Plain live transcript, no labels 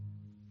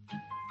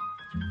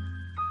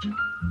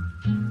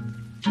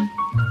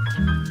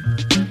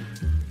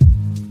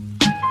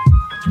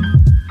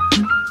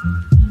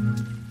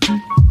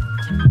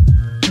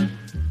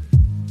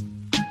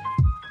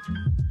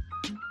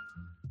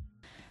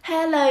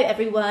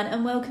everyone,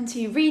 and welcome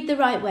to Read the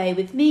Right Way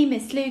with me,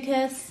 Miss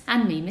Lucas.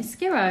 And me, Miss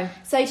Skiro.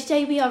 So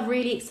today we are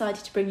really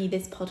excited to bring you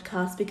this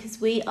podcast because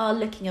we are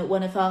looking at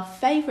one of our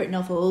favourite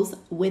novels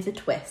with a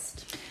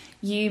twist.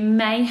 You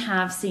may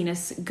have seen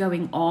us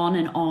going on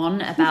and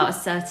on about a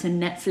certain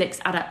Netflix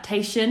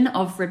adaptation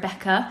of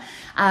Rebecca.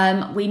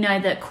 We know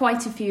that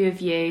quite a few of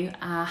you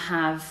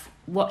have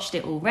watched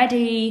it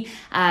already.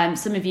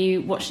 Some of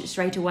you watched it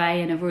straight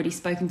away and have already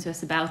spoken to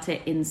us about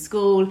it in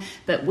school,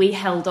 but we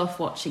held off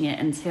watching it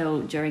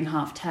until during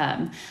half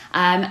term.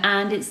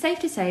 And it's safe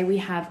to say we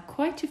have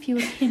quite a few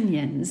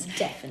opinions.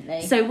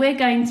 Definitely. So we're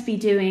going to be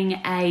doing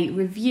a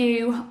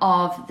review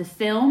of the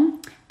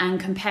film and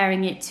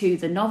comparing it to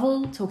the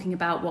novel, talking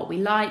about what we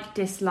like,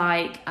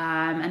 dislike,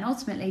 and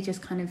ultimately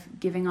just kind of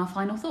giving our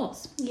final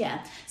thoughts.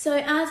 Yeah, so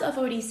as I've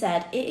already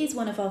said, it is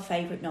one of our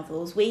favourite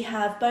novels. We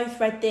have both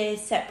read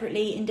this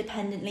separately,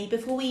 independently,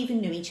 before we even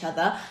knew each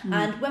other.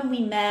 And when we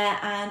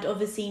met and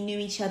obviously knew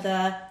each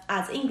other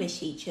as English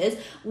teachers,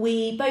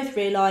 we both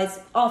realised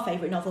our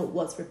favourite novel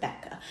was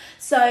Rebecca.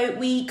 So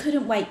we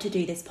couldn't wait to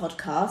do this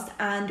podcast,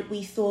 and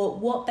we thought,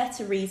 what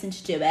better reason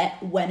to do it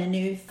when a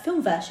new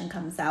film version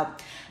comes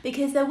out?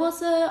 Because there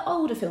was an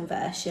older film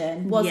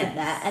version, wasn't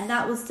there? And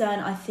that was done,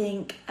 I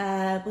think,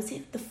 was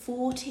it the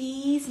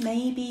 40s,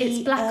 maybe?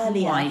 It's black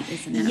earlier. and white,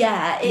 isn't it?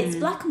 Yeah, it's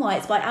black and white.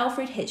 It's by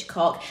Alfred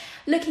Hitchcock.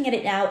 Looking at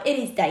it now, it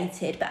is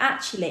dated, but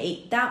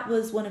actually that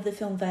was one of the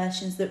film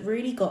versions that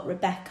really got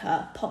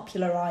Rebecca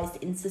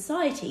popularised in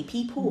society.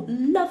 People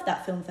loved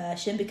that film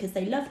version because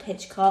they loved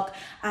Hitchcock,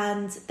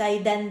 and they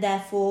then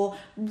therefore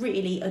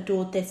really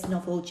adored this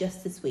novel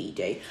just as we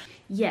do.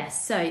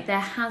 Yes, so there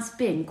has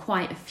been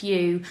quite a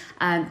few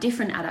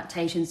different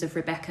adaptations of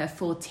Rebecca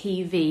for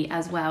TV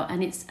as well,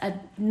 and it's a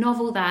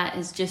novel that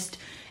is just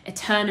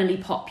eternally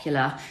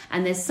popular,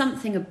 and there's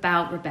something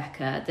about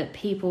Rebecca that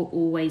people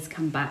always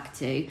come back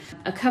to.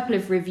 A couple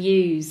of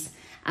reviews,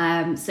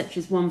 such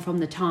as one from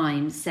the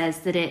Times, says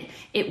that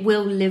it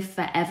will live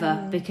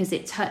forever because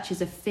it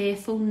touches a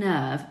fearful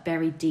nerve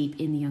buried deep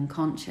in the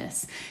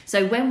unconscious.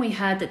 So when we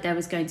heard that there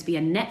was going to be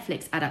a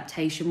Netflix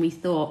adaptation, we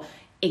thought,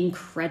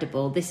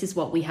 incredible, this is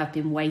what we have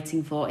been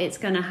waiting for. It's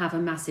going to have a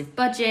massive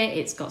budget,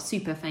 it's got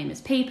super famous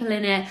people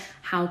in it.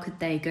 How could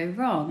they go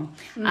wrong?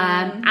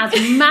 As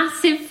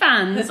massive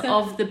fans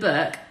of the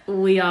book,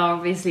 we are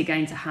obviously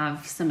going to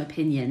have some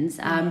opinions,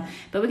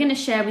 but we're going to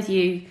share with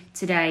you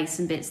today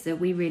some bits that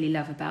we really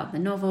love about the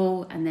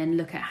novel and then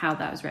look at how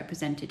that was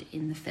represented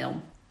in the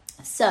film.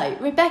 So,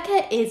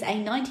 Rebecca is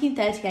a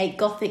 1938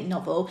 Gothic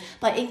novel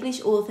by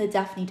English author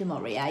Daphne du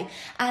Maurier,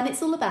 and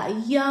it's all about a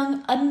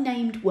young,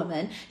 unnamed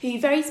woman who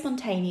very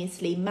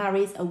spontaneously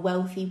marries a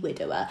wealthy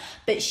widower,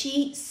 but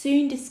she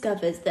soon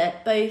discovers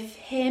that both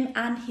him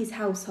and his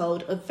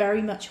household are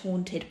very much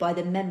haunted by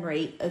the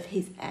memory of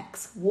his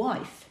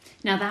ex-wife.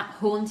 Now, that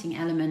haunting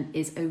element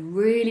is a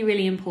really,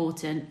 really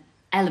important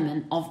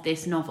element of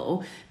this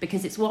novel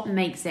because it's what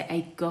makes it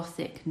a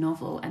Gothic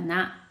novel, and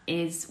that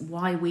is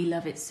why we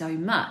love it so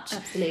much.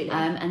 Absolutely.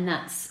 And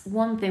that's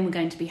one thing we're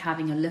going to be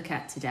having a look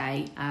at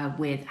today,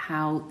 with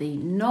how the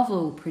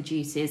novel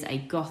produces a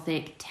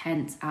Gothic,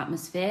 tense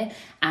atmosphere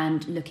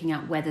and looking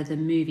at whether the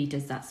movie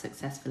does that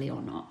successfully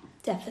or not.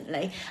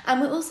 Definitely.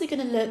 And we're also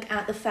going to look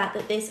at the fact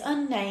that this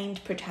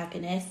unnamed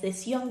protagonist,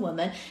 this young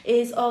woman,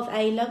 is of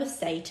a lower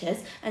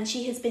status, and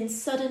she has been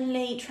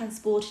suddenly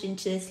transported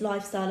into this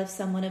lifestyle of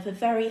someone of a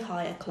very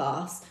higher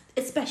class,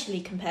 especially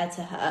compared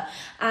to her.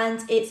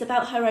 And it's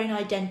about her own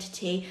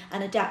identity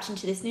and adapting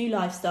to this new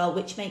lifestyle,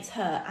 which makes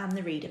her and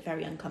the reader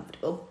very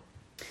uncomfortable.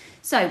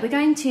 So we're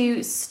going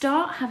to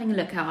start having a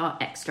look at our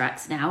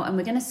extracts now, and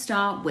we're going to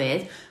start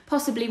with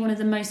possibly one of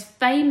the most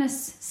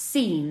famous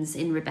scenes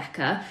in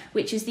Rebecca,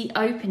 which is the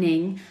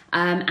opening,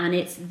 and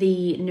it's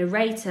the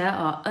narrator,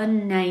 our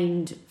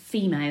unnamed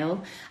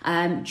female,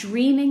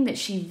 dreaming that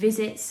she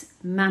visits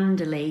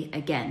Manderley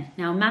again.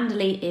 Now,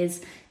 Manderley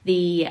is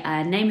the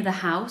name of the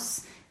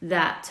house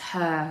that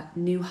her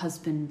new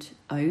husband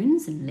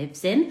owns and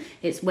lives in.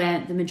 It's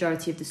where the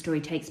majority of the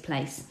story takes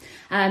place.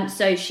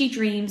 So she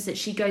dreams that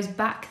she goes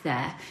back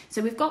there.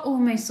 So we've got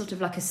almost sort of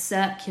like a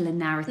circular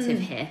narrative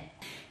here.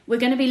 We're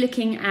going to be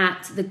looking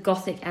at the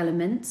Gothic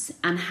elements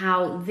and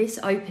how this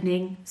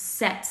opening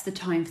sets the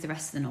tone for the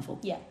rest of the novel.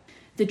 Yeah.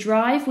 The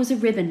drive was a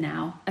ribbon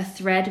now, a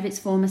thread of its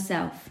former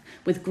self,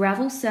 with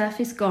gravel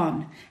surface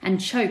gone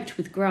and choked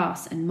with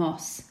grass and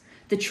moss.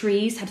 The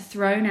trees had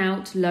thrown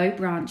out low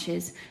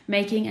branches,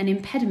 making an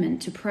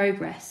impediment to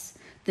progress.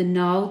 The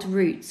gnarled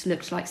roots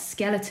looked like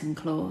skeleton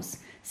claws.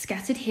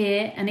 Scattered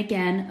here and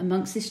again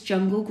amongst this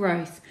jungle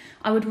growth,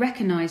 I would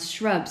recognise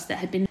shrubs that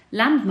had been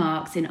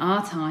landmarks in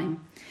our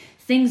time.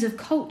 Things of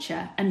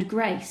culture and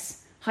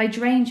grace,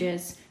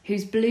 hydrangeas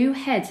whose blue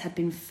heads had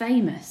been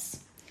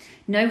famous.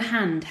 No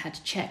hand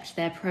had checked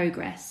their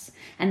progress,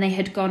 and they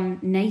had gone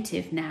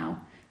native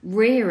now,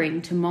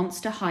 rearing to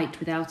monster height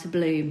without a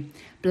bloom,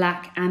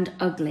 black and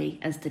ugly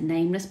as the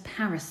nameless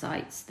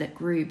parasites that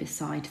grew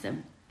beside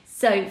them.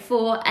 So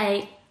for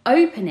a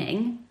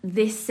opening,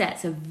 this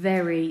sets a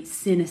very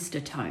sinister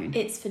tone.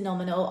 It's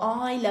phenomenal.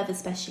 I love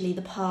especially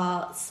the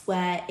parts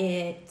where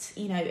it,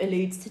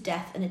 alludes to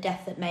death and a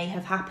death that may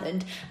have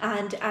happened.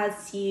 And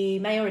as you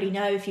may already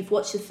know, if you've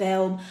watched the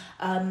film,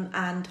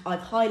 and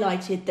I've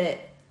highlighted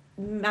that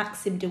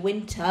Maxim de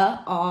Winter,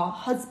 our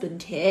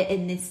husband here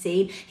in this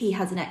scene, he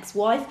has an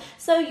ex-wife.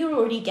 So you're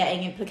already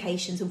getting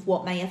implications of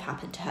what may have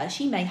happened to her.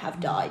 She may have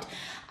died.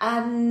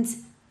 And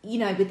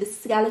with the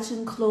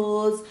skeleton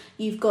claws,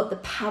 you've got the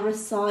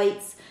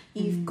parasites,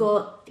 you've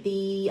got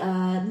the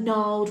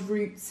gnarled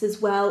roots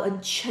as well,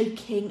 and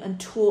choking and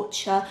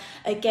torture.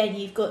 Again,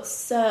 you've got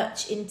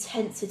such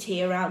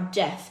intensity around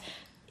death.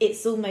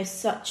 It's almost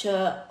such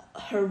a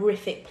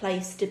horrific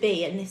place to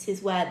be, and this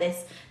is where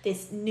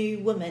this new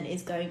woman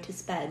is going to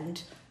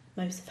spend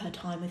most of her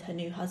time with her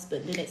new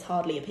husband, and it's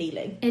hardly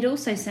appealing. It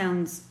also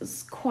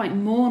sounds quite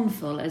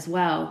mournful as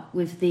well,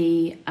 with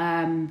the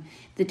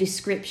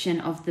description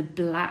of the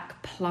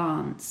black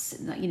plants,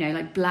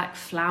 like black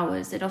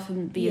flowers that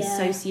often be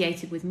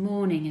associated with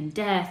mourning and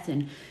death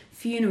and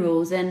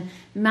funerals. And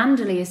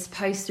Manderley is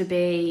supposed to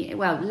be,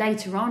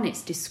 later on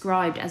it's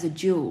described as a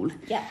jewel.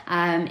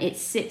 It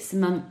sits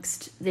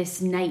amongst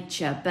this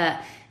nature,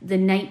 but the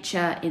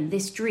nature in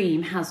this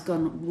dream has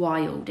gone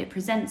wild. It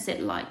presents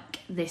it like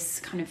this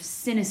kind of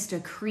sinister,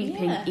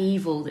 creeping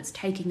evil that's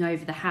taking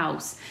over the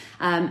house.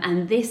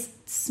 And this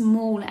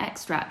small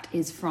extract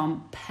is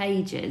from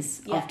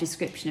pages of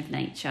description of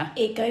nature.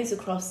 It goes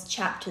across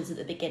chapters at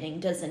the beginning,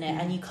 doesn't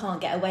it? And you can't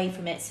get away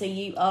from it. So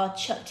you are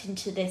chucked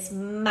into this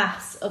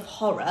mass of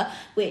horror,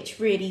 which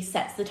really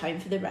sets the tone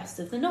for the rest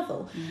of the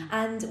novel.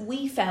 And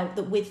we felt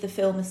that with the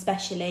film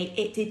especially,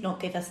 it did not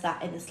give us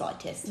that in the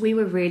slightest. We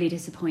were really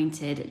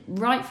disappointed.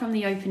 Right from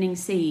the opening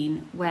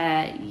scene,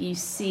 where you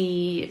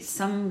see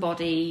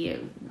somebody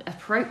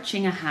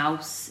approaching a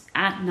house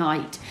at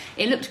night,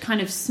 it looked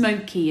kind of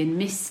smoky and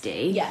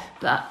misty,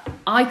 but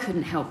I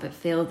couldn't help but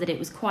feel that it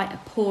was quite a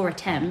poor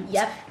attempt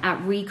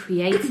at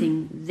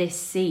recreating this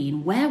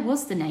scene. Where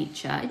was the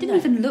nature? It didn't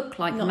even look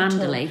like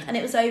Manderley. And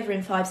it was over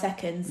in 5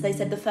 seconds. They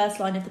said the first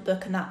line of the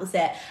book and that was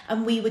it.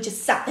 And we were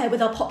just sat there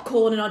with our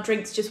popcorn and our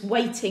drinks, just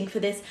waiting for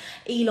this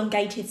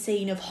elongated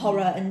scene of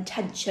horror and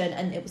tension,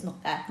 and it was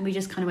not there. We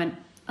just kind of went,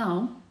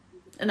 oh,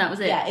 and that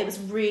was it. Yeah, it was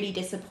really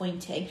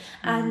disappointing.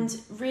 And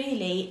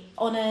really,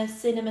 on a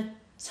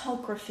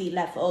cinematography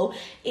level,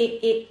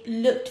 it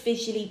looked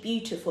visually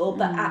beautiful,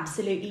 but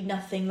absolutely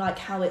nothing like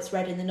how it's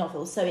read in the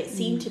novel. So it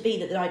seemed to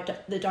be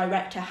that the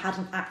director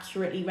hadn't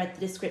accurately read the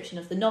description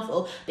of the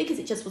novel, because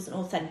it just wasn't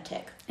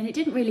authentic. And it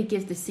didn't really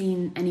give the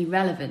scene any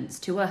relevance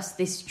to us.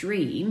 This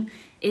dream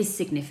is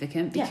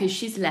significant because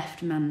she's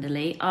left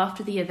Manderley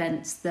after the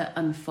events that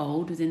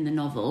unfold within the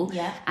novel,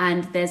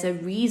 and there's a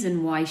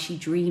reason why she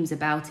dreams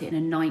about it in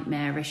a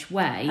nightmarish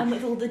way. And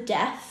with all the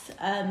death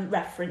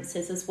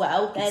references as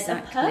well, there's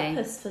a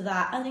purpose for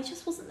that, and it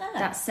just wasn't there.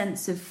 That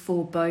sense of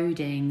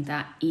foreboding,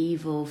 that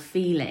evil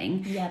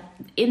feeling.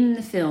 In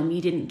the film,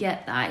 you didn't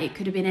get that. It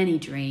could have been any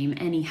dream,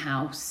 any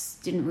house.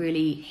 Didn't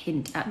really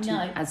hint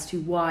as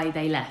to why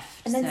they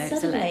left. And then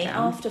suddenly,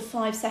 after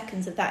 5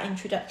 seconds of that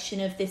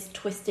introduction of this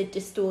twisted,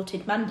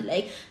 distorted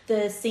Manderley,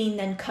 the scene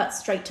then cuts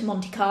straight to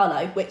Monte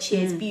Carlo, which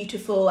is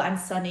beautiful and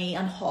sunny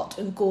and hot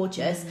and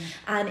gorgeous,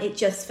 and it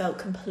just felt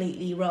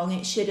completely wrong.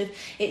 It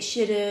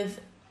should have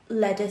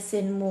led us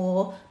in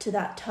more to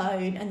that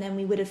tone, and then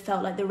we would have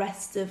felt like the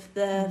rest of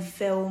the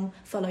film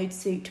followed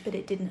suit, but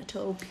it didn't at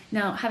all.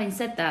 Now, having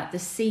said that, the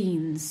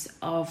scenes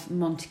of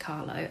Monte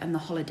Carlo and the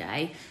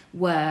holiday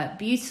were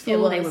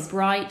beautiful, they were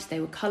bright, they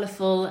were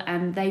colourful,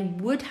 and they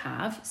would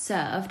have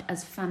served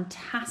as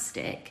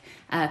fantastic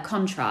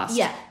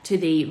contrast to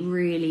the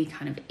really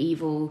kind of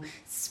evil,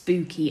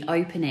 spooky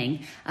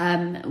opening.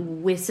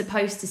 We're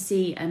supposed to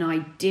see an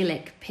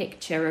idyllic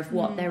picture of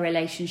what their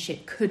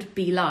relationship could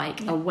be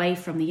like away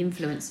from the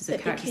influences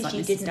of characters like Mrs.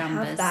 Danvers. Because you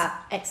didn't have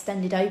that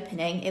extended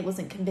opening, it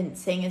wasn't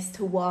convincing as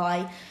to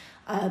why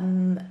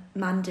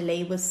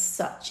Manderley was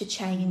such a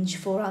change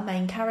for our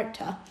main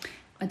character.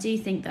 I do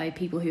think, though,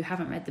 people who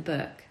haven't read the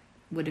book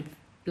would have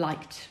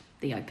liked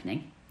the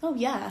opening. Oh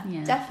yeah,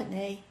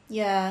 definitely.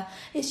 Yeah,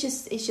 it's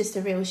just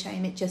a real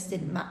shame. It just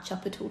didn't match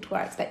up at all to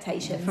our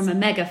expectations. From a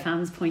mega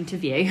fan's point of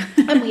view.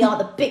 And we are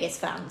the biggest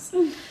fans.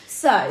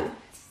 So,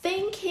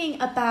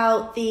 thinking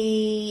about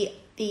the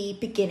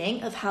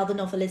beginning of how the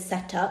novel is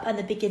set up and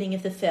the beginning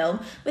of the film,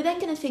 we're then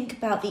going to think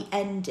about the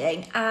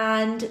ending,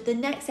 and the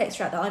next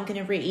extract that I'm going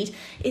to read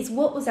is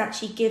what was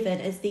actually given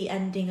as the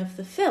ending of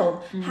the film.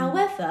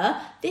 However,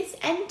 this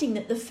ending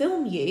that the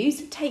film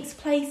used takes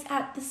place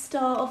at the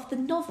start of the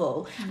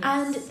novel,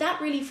 and that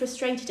really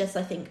frustrated us,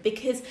 I think,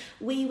 because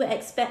we were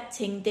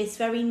expecting this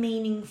very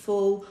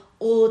meaningful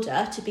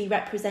order to be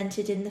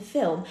represented in the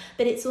film,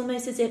 but it's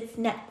almost as if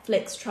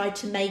Netflix tried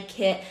to make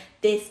it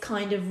this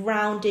kind of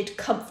rounded,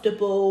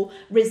 comfortable,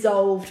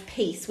 resolved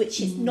piece,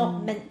 which is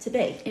not meant to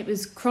be. It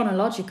was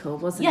chronological,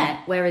 wasn't it?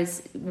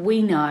 Whereas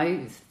we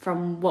know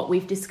from what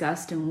we've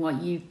discussed and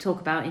what you talk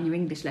about in your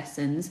English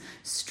lessons,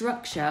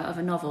 structure of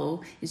a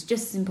novel is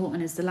just as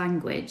important as the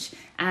language.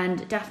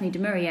 And Daphne du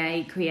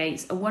Maurier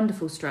creates a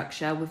wonderful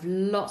structure with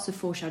lots of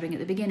foreshadowing at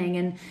the beginning.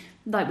 And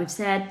like we've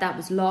said, that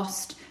was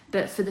lost.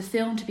 But for the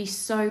film to be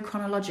so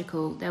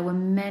chronological, there were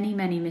many,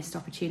 many missed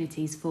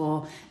opportunities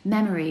for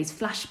memories,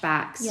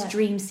 flashbacks,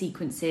 dream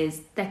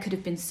sequences. There could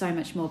have been so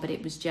much more, but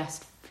it was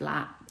just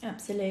flat.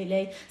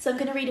 Absolutely. So I'm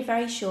going to read a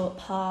very short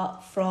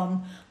part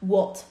from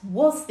what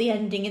was the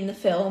ending in the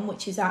film,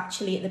 which is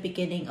actually at the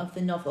beginning of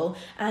the novel.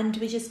 And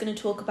we're just going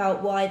to talk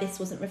about why this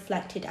wasn't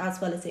reflected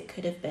as well as it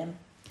could have been.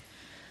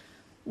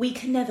 We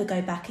can never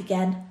go back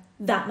again.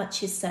 That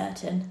much is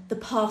certain. The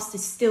past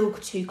is still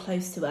too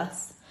close to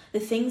us. The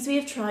things we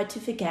have tried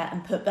to forget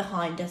and put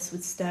behind us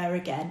would stir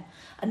again,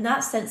 and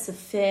that sense of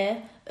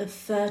fear, of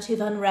furtive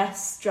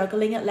unrest,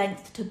 struggling at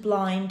length to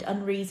blind,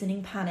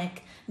 unreasoning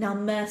panic, now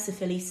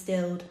mercifully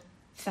stilled,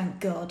 thank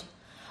God,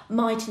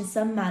 might in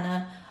some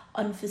manner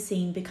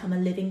unforeseen become a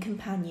living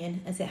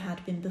companion as it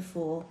had been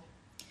before.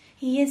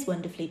 He is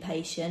wonderfully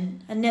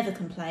patient and never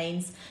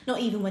complains, not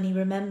even when he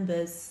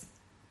remembers,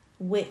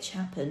 which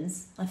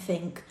happens, I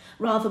think,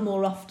 rather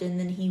more often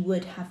than he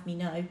would have me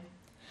know.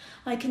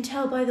 I can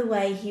tell by the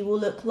way he will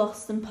look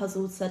lost and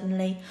puzzled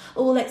suddenly,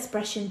 all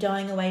expression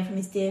dying away from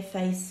his dear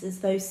face as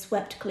though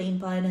swept clean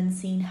by an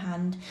unseen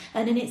hand,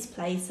 and in its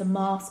place a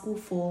mask will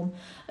form,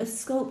 a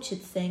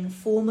sculptured thing,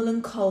 formal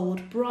and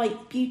cold,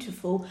 bright,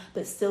 beautiful,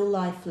 but still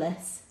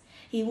lifeless.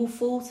 He will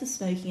fall to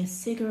smoking a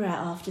cigarette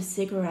after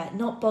cigarette,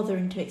 not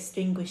bothering to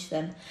extinguish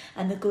them,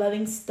 and the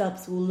glowing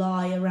stubs will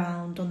lie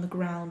around on the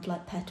ground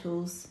like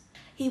petals.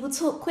 He will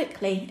talk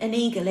quickly and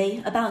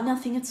eagerly about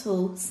nothing at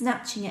all,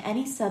 snatching at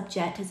any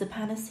subject as a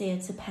panacea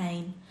to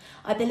pain.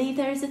 I believe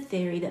there is a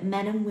theory that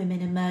men and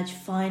women emerge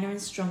finer and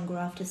stronger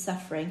after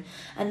suffering,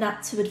 and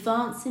that to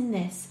advance in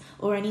this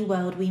or any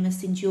world we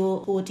must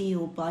endure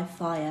ordeal by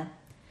fire.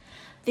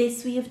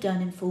 This we have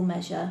done in full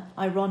measure,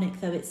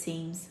 ironic though it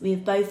seems. We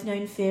have both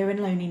known fear and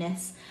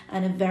loneliness,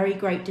 and a very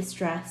great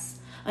distress.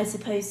 I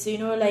suppose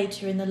sooner or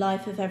later in the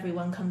life of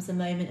everyone comes a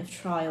moment of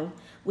trial.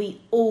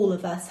 We all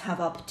of us have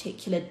our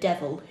particular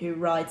devil who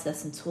rides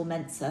us and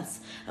torments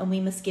us, and we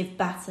must give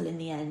battle in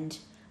the end.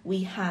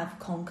 We have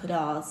conquered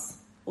ours,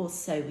 or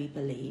so we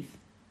believe.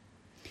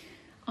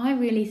 I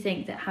really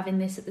think that having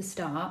this at the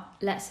start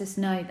lets us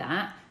know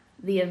that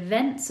the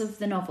events of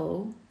the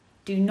novel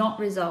do not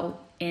result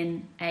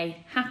in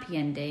a happy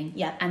ending,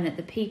 and that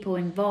the people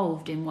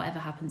involved in whatever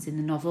happens in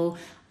the novel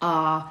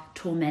are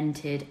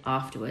tormented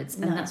afterwards.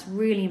 And that's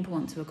really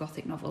important to a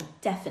Gothic novel.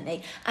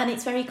 Definitely. And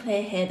it's very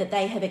clear here that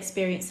they have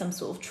experienced some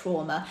sort of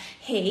trauma.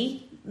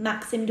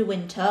 Maxim de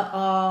Winter,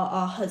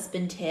 our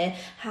husband here,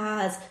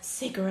 has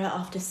cigarette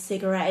after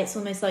cigarette. It's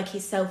almost like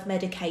he's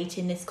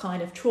self-medicating this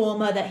kind of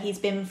trauma that he's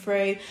been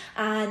through.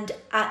 And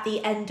at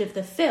the end of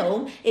the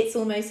film, it's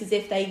almost as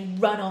if they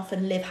run off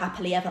and live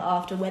happily ever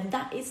after, when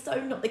that is so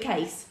not the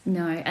case.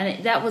 No,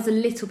 and that was a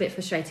little bit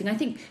frustrating. I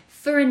think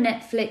for a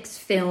Netflix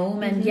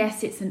film, and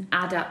yes, it's an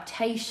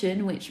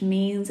adaptation, which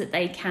means that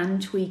they can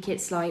tweak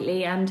it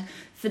slightly, and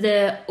for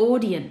the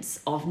audience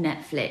of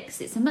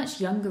Netflix, it's a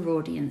much younger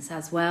audience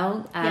as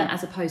well,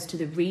 as opposed to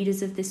the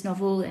readers of this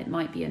novel. It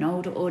might be an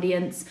older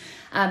audience.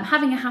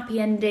 Having a happy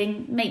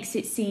ending makes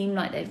it seem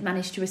like they've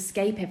managed to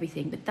escape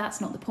everything, but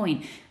that's not the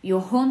point. You're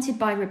haunted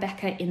by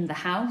Rebecca in the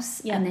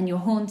house, and then you're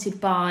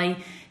haunted by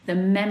the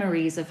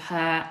memories of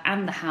her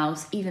and the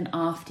house even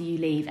after you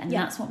leave, and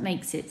that's what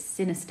makes it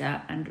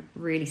sinister and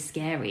really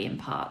scary in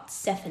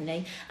parts.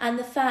 Definitely. And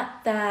the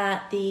fact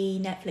that the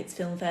Netflix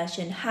film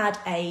version had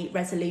a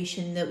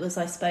resolution that was,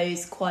 I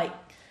suppose, quite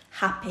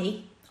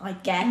happy, I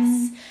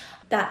guess,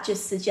 that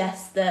just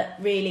suggests that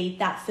really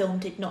that film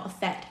did not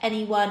affect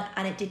anyone,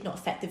 and it did not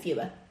affect the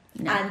viewer.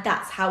 No. And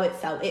that's how it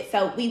felt.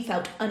 We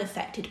felt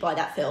unaffected by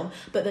that film.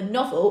 But the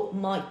novel,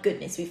 my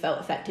goodness, we felt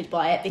affected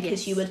by it,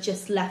 because you were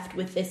just left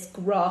with this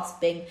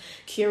grasping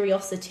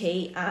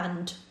curiosity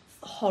and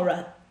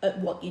horror at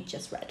what you'd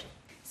just read.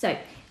 So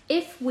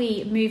if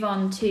we move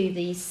on to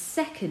the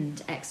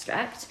second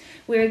extract,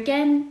 we're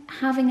again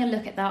having a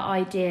look at that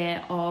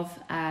idea of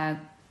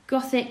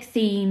Gothic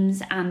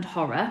themes and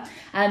horror.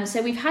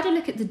 So we've had a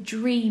look at the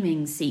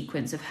dreaming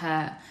sequence of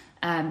her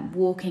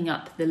walking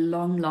up the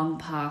long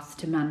path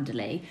to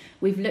Manderley.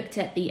 We've looked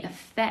at the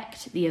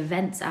effect the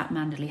events at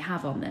Manderley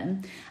have on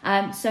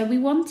them. So we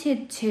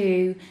wanted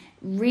to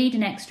read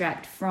an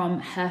extract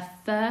from her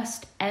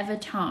first ever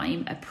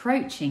time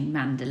approaching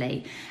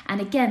Manderley.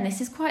 And again,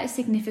 this is quite a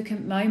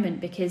significant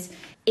moment because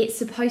it's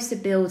supposed to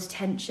build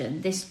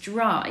tension. This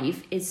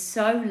drive is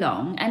so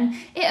long, and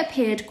it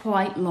appeared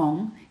quite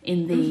long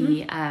in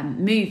the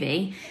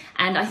movie,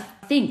 and I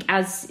think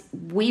as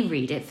we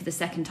read it for the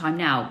second time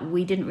now,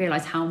 we didn't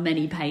realise how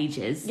many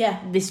pages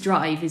this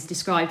drive is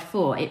described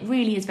for. It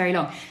really is very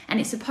long. And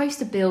it's supposed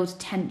to build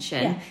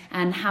tension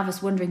and have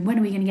us wondering, when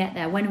are we going to get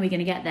there? When are we going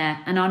to get there?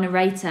 And our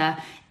narrator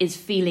is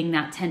feeling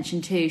that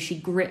tension too. She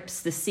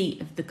grips the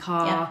seat of the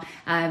car.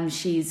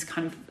 She's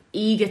kind of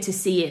eager to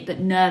see it but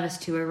nervous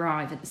to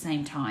arrive at the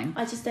same time.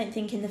 I just don't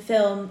think in the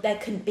film there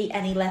couldn't be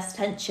any less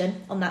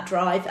tension on that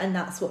drive, and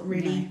that's what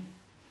really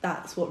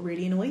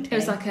annoyed me. It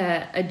was like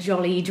a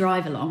jolly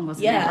drive along,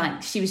 wasn't it?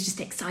 Like she was just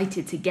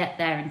excited to get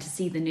there and to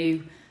see the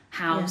new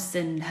house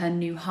and her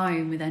new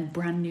home with her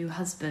brand new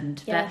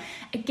husband. But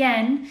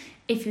again,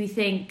 if we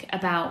think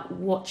about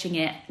watching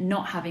it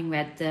not having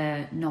read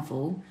the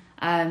novel,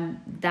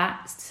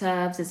 that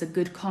serves as a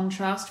good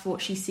contrast for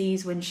what she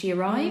sees when she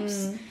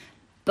arrives.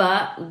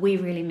 But we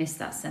really miss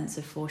that sense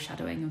of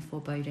foreshadowing and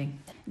foreboding.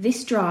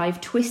 This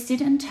drive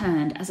twisted and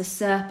turned as a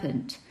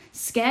serpent,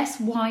 scarce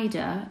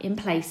wider in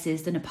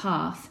places than a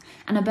path,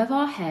 and above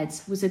our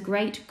heads was a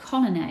great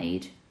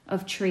colonnade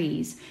of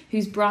trees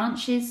whose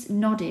branches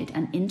nodded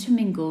and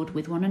intermingled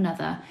with one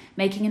another,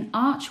 making an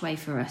archway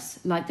for us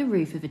like the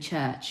roof of a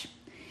church.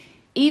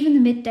 Even the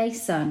midday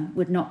sun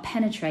would not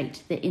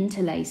penetrate the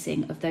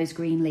interlacing of those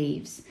green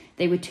leaves.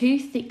 They were too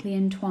thickly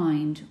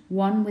entwined,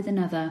 one with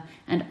another,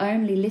 and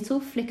only little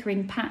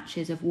flickering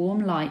patches of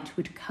warm light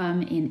would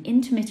come in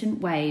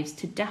intermittent waves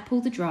to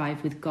dapple the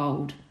drive with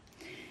gold.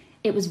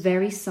 It was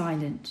very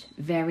silent,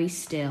 very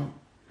still.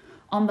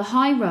 On the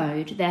high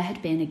road there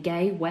had been a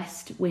gay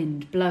west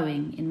wind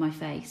blowing in my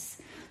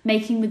face,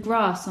 making the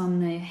grass on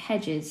the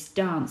hedges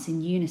dance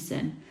in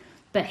unison.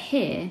 But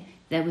here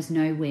there was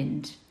no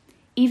wind.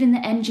 Even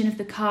the engine of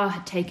the car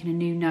had taken a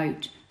new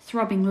note,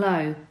 throbbing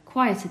low,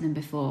 quieter than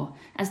before,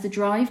 as the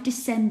drive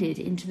descended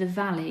into the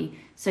valley,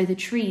 so the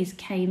trees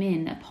came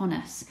in upon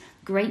us,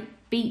 great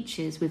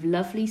beeches with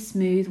lovely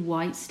smooth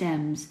white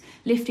stems,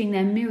 lifting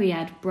their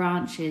myriad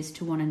branches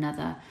to one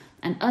another,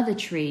 and other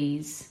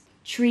trees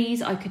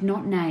I could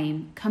not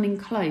name, coming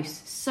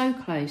close, so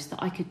close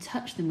that I could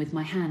touch them with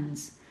my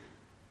hands.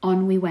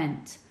 On we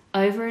went,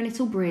 over a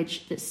little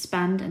bridge that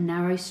spanned a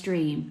narrow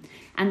stream,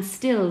 and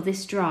still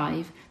this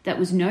drive, that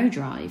was no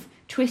drive,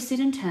 twisted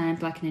and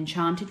turned like an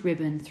enchanted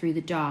ribbon through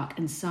the dark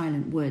and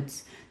silent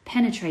woods,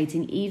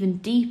 penetrating even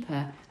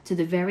deeper to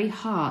the very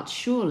heart,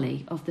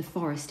 surely, of the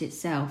forest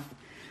itself.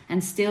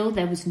 And still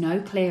there was no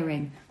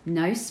clearing,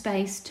 no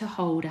space to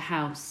hold a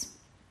house.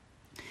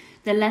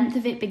 The length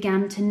of it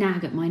began to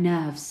nag at my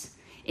nerves.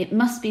 It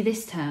must be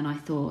this turn, I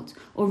thought,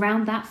 or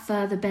round that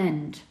further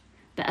bend.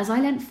 But as I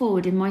leant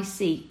forward in my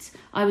seat,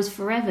 I was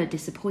forever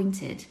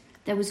disappointed.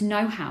 There was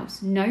no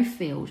house, no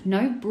field,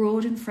 no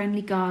broad and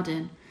friendly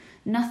garden,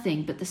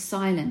 nothing but the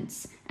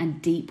silence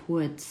and deep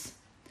woods.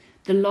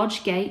 The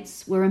lodge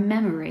gates were a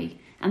memory,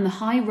 and the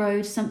high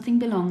road something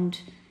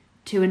belonged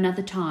to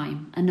another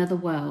time, another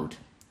world.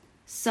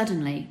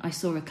 Suddenly I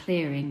saw a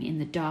clearing in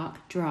the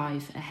dark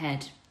drive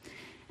ahead,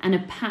 and a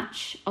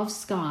patch of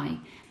sky,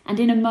 and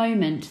in a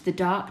moment the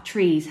dark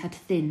trees had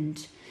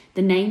thinned,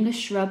 the nameless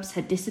shrubs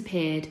had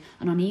disappeared,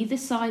 and on either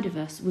side of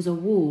us was a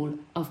wall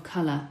of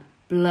colour,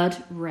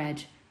 blood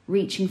red,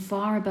 reaching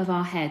far above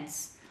our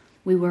heads.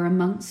 We were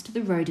amongst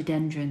the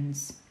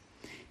rhododendrons.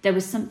 There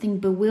was something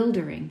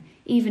bewildering,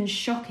 even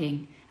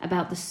shocking,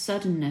 about the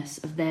suddenness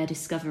of their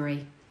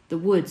discovery. The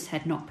woods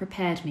had not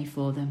prepared me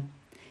for them.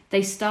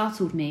 They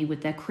startled me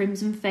with their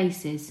crimson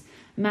faces,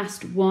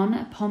 massed one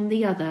upon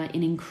the other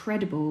in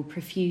incredible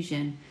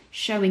profusion,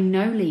 showing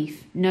no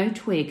leaf, no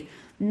twig,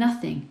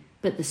 nothing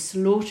but the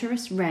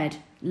slaughterous red,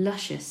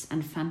 luscious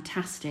and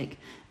fantastic,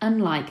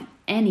 unlike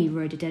any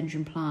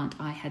rhododendron plant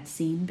I had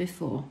seen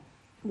before.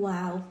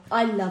 Wow,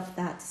 I love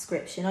that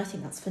description. I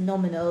think that's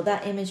phenomenal.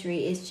 That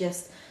imagery is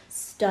just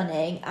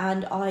stunning,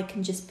 and I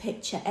can just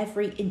picture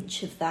every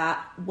inch of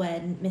that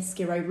when Miss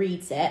Skirrow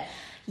reads it.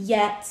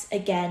 Yet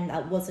again,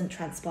 that wasn't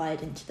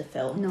transpired into the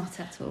film. Not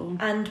at all.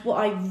 And what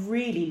I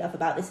really love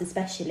about this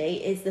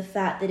especially is the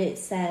fact that it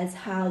says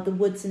how the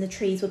woods and the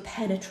trees were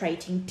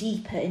penetrating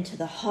deeper into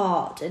the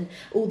heart, and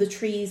all the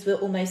trees were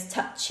almost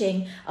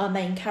touching our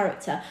main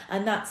character.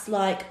 And that's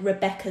like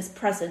Rebecca's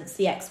presence,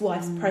 the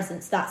ex-wife's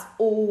presence, that's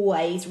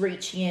always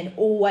reaching in,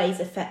 always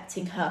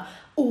affecting her,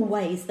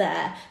 always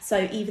there.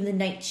 So even the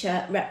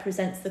nature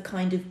represents the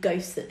kind of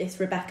ghost that this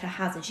Rebecca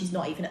has, and she's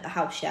not even at the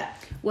house yet.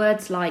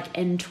 Words like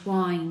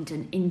entwined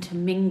and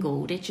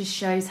intermingled, it just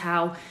shows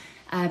how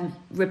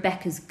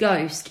Rebecca's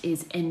ghost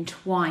is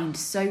entwined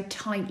so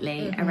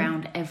tightly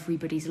around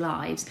everybody's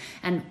lives.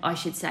 And I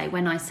should say,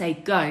 when I say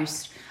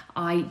ghost,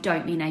 I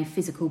don't mean a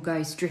physical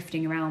ghost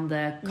drifting around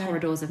the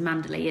corridors of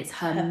Manderley. It's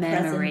her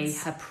memory,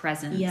 her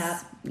presence.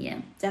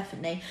 Yeah,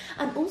 definitely.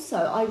 And also,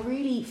 I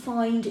really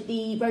find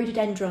the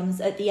rhododendrons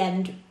at the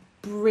end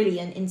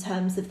brilliant in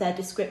terms of their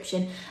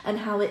description, and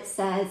how it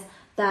says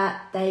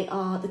that they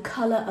are the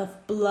colour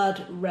of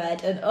blood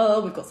red.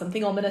 And we've got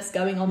something ominous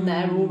going on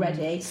there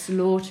already.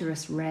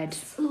 Slaughterous red.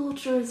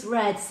 Slaughterous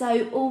red.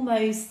 So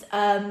almost,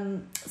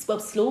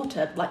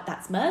 slaughter, like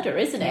that's murder,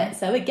 isn't it?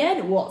 So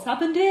again, what's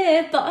happened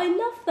here? But I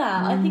love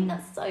that. I think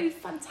that's so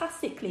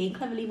fantastically and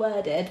cleverly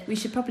worded. We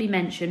should probably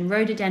mention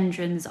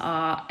rhododendrons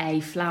are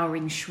a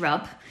flowering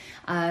shrub.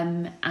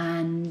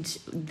 And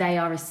they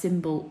are a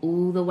symbol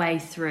all the way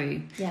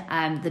through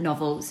the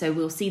novel. So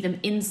we'll see them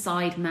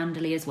inside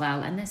Manderley as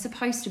well. And they're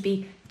supposed to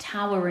be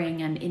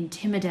towering and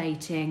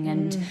intimidating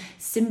and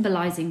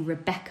symbolising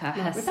Rebecca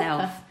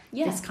herself. Rebecca.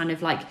 Yeah. This kind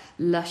of like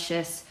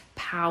luscious,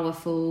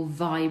 powerful,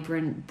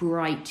 vibrant,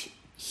 bright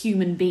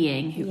human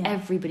being who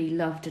everybody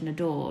loved and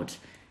adored.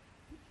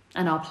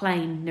 And our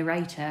plain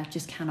narrator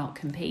just cannot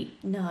compete.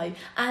 No.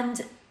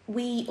 And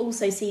we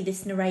also see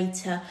this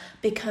narrator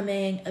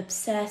becoming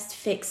obsessed,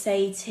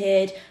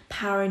 fixated,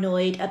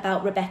 paranoid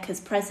about Rebecca's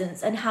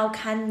presence. And how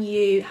can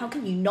you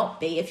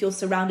not be if you're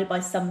surrounded by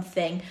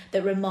something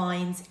that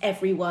reminds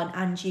everyone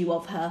and you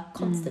of her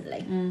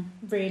constantly?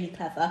 Really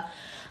clever.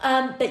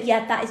 But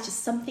yeah, that is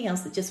just something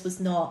else that just was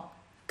not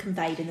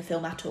conveyed in the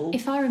film at all.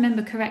 If I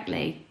remember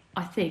correctly,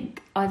 I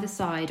think either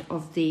side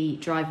of the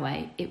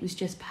driveway, it was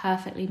just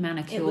perfectly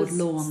manicured lawns.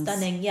 It was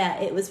stunning,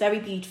 yeah. It was very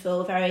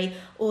beautiful, very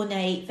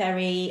ornate,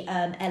 very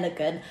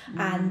elegant,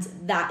 and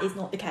that is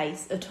not the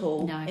case at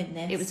all in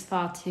this. It was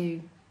far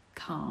too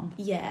calm.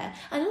 Yeah,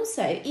 and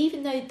also,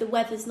 even though the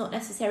weather's not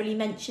necessarily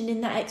mentioned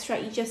in that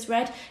extract you just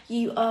read,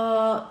 you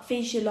are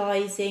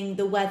visualising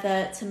the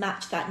weather to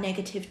match that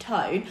negative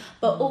tone,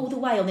 but all the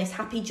way on this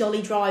happy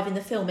jolly drive in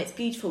the film, it's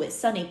beautiful, it's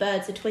sunny,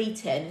 birds are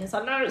tweeting, and it's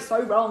like, no, it's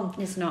so wrong.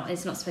 It's not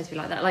supposed to be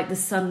like that. Like the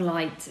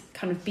sunlight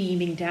kind of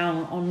beaming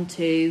down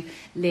onto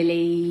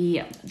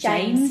Lily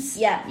James.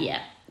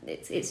 Yeah.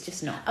 It's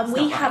just not. And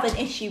we have an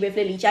issue with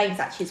Lily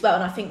James actually as well,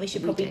 and I think we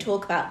should probably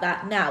talk about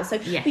that now. So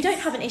we don't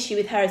have an issue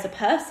with her as a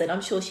person.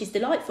 I'm sure she's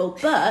delightful,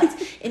 but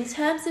in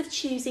terms of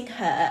choosing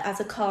her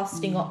as a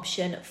casting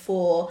option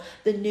for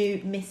the new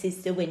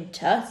Mrs. De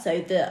Winter,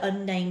 so the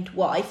unnamed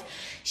wife,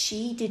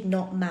 she did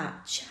not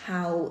match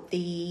how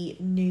the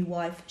new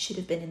wife should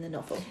have been in the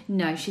novel.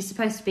 No, she's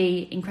supposed to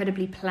be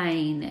incredibly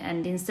plain,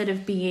 and instead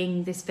of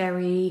being this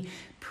very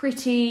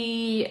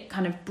pretty,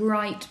 kind of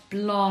bright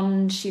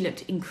blonde, she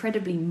looked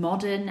incredibly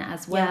modern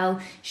as well.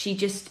 She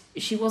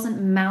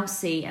wasn't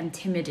mousy and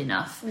timid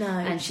enough. No.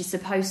 And she's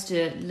supposed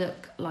to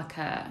look like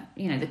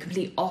the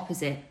complete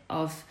opposite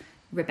of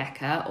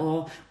Rebecca,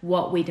 or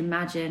what we'd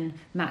imagine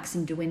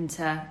Maxim De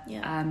Winter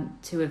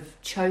to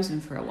have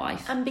chosen for a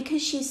wife. And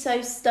because she's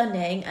so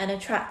stunning and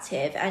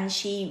attractive, and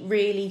she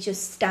really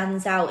just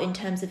stands out in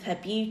terms of her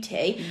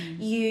beauty,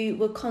 you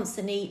were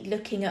constantly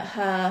looking at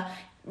her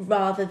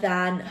rather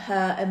than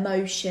her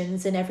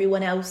emotions and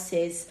everyone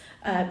else's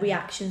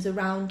reactions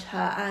around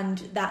her, and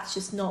that's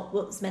just not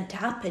what's meant to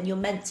happen. You're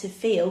meant to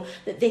feel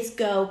that this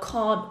girl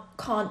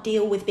can't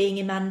deal with being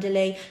in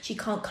Manderley. She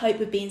can't cope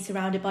with being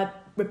surrounded by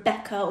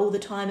Rebecca all the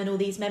time and all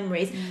these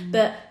memories,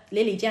 but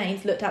Lily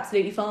James looked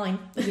absolutely fine.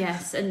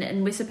 Yes,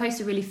 and we're supposed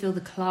to really feel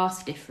the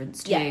class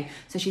difference too.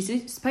 So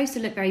she's supposed to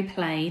look very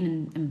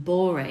plain and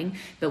boring,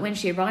 but when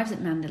she arrives at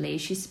Manderley,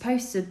 she's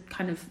supposed to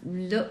kind of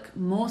look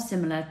more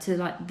similar to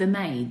like the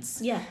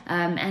maids.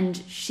 And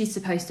she's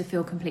supposed to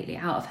feel completely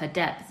out of her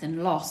depth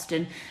and lost.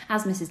 And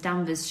as Mrs.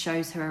 Danvers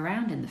shows her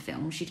around in the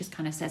film, she just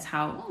kind of says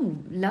how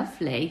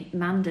lovely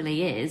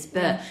Manderley is,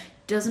 but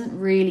doesn't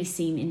really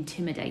seem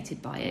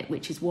intimidated by it,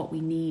 which is what we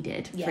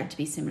needed for it to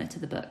be similar to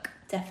the book.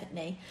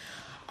 Definitely.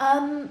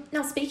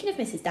 Now, speaking of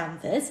Mrs.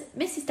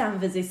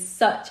 Danvers is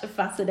such a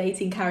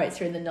fascinating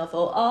character in the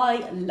novel.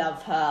 I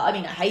love her. I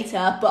mean, I hate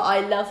her, but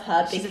I love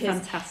her because she's a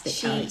fantastic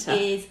character.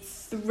 She is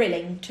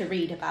thrilling to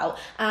read about.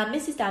 And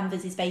Mrs.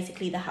 Danvers is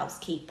basically the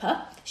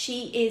housekeeper.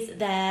 She is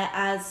there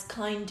as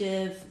kind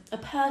of a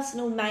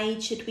personal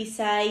maid, should we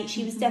say.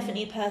 She was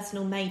definitely a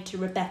personal maid to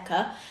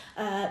Rebecca,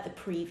 the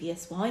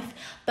previous wife,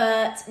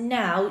 but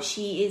now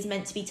she is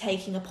meant to be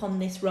taking upon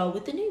this role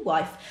with the new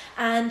wife,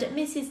 and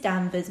Mrs.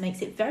 Danvers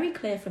makes it very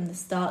clear from the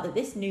start that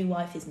this new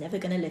wife is never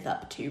going to live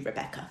up to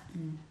Rebecca.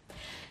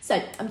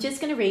 So I'm just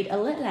going to read a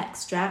little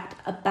extract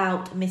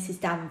about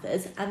Mrs.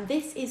 Danvers, and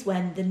this is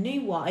when the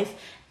new wife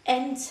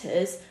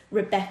enters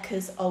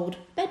Rebecca's old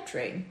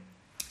bedroom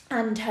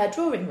and her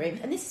drawing room,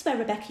 and this is where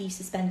Rebecca used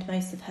to spend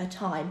most of her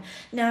time.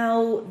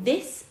 Now,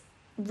 this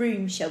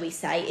room, shall we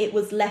say, it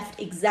was left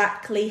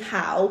exactly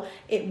how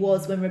it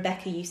was when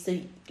Rebecca used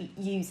to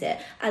use it,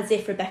 as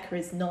if Rebecca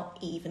is not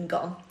even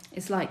gone.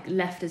 It's like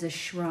left as a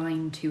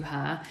shrine to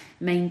her,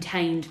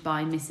 maintained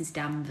by Mrs.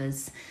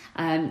 Danvers.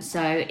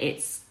 So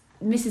it's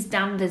Mrs.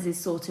 Danvers is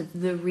sort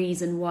of the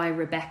reason why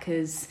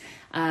Rebecca's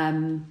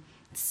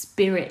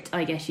spirit,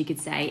 I guess you could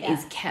say,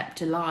 is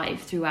kept alive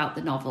throughout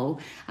the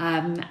novel.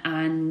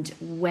 And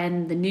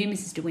when the new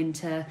Mrs. De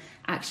Winter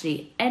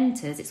actually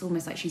enters, it's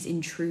almost like she's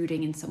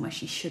intruding in somewhere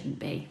she shouldn't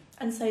be.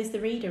 And so is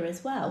the reader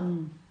as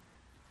well.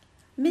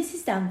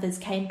 Mrs. Danvers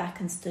came back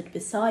and stood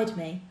beside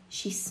me.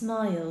 She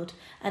smiled,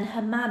 and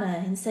her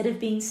manner, instead of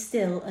being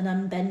still and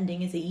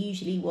unbending as it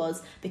usually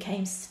was,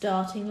 became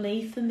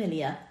startlingly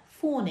familiar,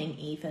 fawning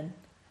even.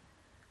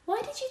 "Why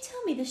did you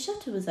tell me the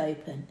shutter was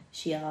open?"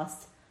 she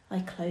asked. "I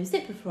closed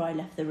it before I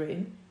left the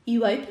room.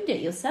 You opened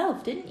it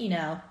yourself, didn't you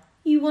now?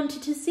 You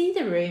wanted to see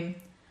the room.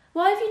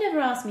 Why have you never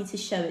asked me to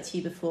show it to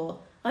you before?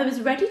 I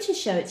was ready to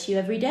show it to you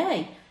every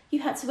day.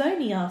 You had to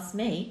only ask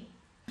me."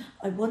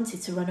 I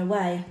wanted to run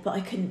away, but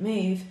I couldn't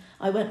move.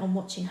 I went on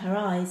watching her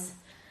eyes.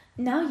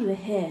 "Now you are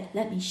here,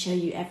 let me show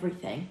you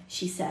everything,"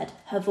 she said,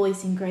 her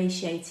voice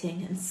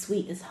ingratiating and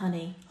sweet as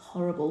honey.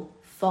 Horrible.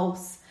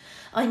 False.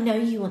 "I know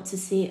you want to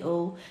see it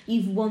all.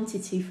 You've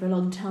wanted to for a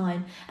long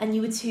time, and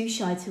you were too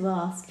shy to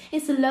ask.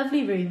 It's a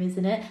lovely room,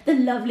 isn't it? The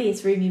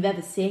loveliest room you've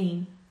ever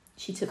seen."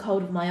 She took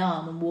hold of my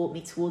arm and walked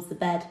me towards the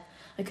bed.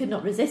 I could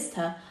not resist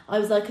her. I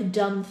was like a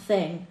dumb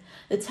thing.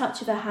 The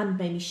touch of her hand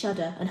made me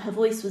shudder, and her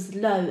voice was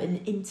low and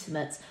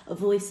intimate, a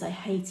voice I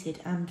hated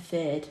and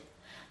feared.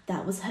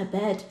 "That was her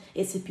bed.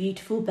 It's a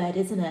beautiful bed,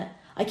 isn't it?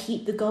 I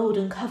keep the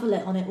golden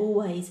coverlet on it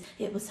always.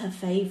 It was her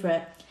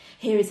favourite.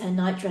 Here is her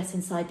nightdress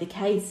inside the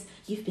case.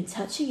 You've been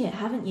touching it,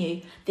 haven't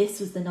you? This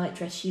was the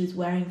nightdress she was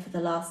wearing for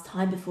the last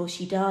time before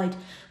she died.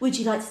 Would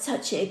you like to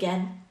touch it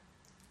again?"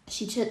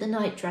 She took the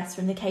nightdress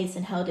from the case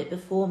and held it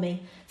before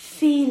me.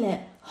 "Feel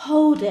it.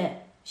 Hold it,"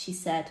 she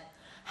said.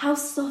 "How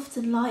soft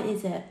and light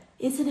is it?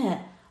 Isn't it?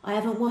 I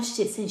haven't washed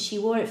it since she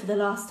wore it for the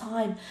last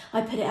time.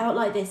 I put it out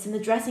like this in the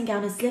dressing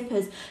gown and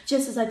slippers,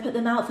 just as I put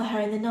them out for her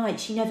in the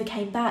night she never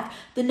came back,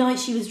 the night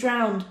she was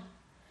drowned."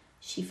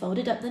 She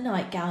folded up the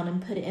nightgown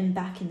and put it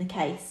back in the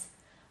case.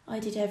 "I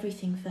did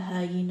everything for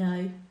her, you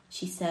know,"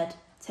 she said,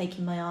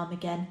 taking my arm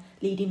again,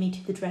 leading me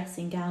to the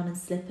dressing gown and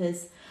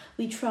slippers.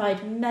 "We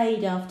tried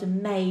maid after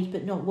maid,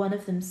 but not one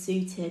of them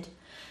suited.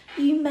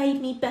 'You made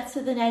me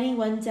better than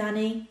anyone,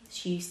 Danny,'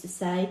 she used to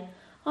say.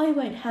 'I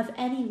won't have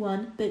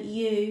anyone but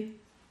you.'"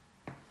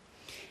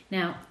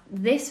 Now,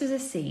 this was a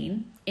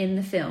scene in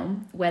the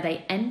film where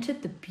they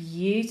entered the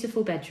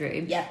beautiful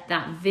bedroom. Yeah.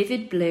 That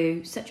vivid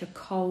blue, such a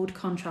cold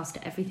contrast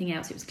to everything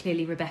else. It was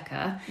clearly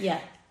Rebecca. Yeah.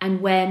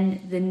 And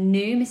when the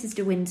new Mrs.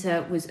 De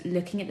Winter was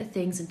looking at the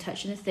things and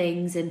touching the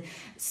things and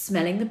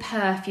smelling the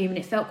perfume, and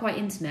it felt quite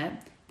intimate,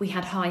 we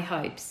had high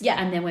hopes. Yeah.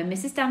 And then when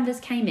Mrs. Danvers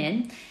came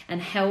in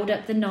and held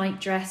up the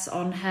nightdress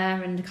on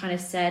her and kind of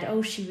said,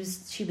 "Oh, she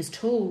was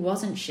tall,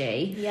 wasn't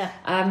she?"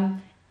 Yeah.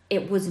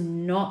 It was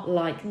not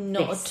like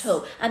Not this. at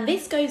all. And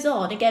this goes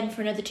on again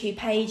for another 2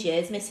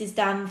 pages. Mrs.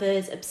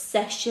 Danvers'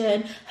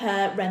 obsession,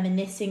 her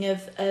reminiscing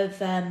of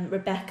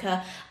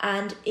Rebecca,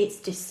 and it's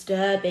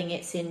disturbing.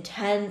 It's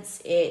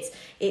intense.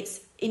 It's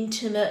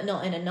intimate,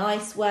 not in a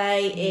nice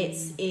way.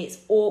 It's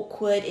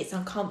awkward. It's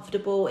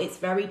uncomfortable. It's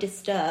very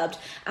disturbed,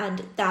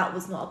 and that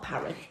was not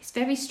apparent. It's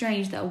very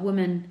strange that a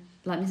woman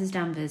like Mrs.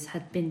 Danvers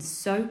had been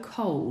so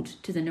cold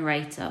to the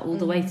narrator all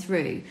the way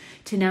through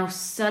to now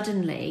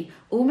suddenly,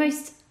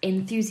 almost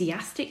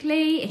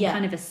enthusiastically, in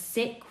kind of a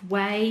sick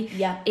way,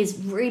 is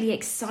really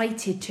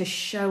excited to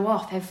show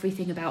off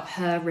everything about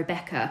her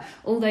Rebecca.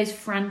 All those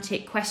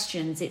frantic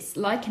questions. It's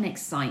like an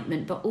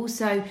excitement, but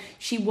also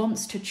she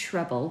wants to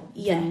trouble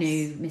the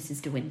new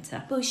Mrs. De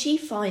Winter. Well,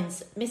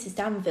 Mrs.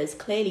 Danvers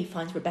clearly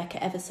finds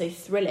Rebecca ever so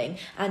thrilling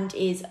and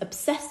is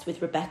obsessed with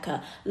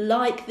Rebecca,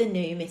 like the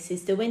new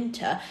Mrs. De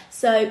Winter.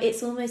 So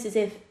it's almost as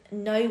if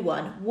no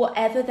one,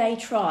 whatever they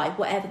try,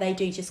 whatever they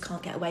do, just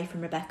can't get away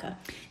from Rebecca.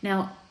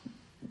 Now,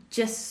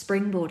 just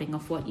springboarding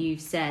off what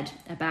you've said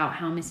about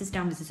how Mrs.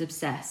 Danvers is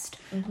obsessed,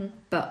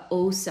 but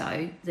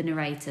also the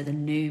narrator, the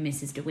new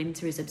Mrs. De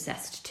Winter, is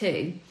obsessed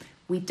too.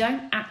 We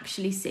don't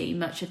actually see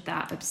much of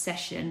that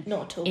obsession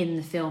Not at all. in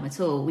the film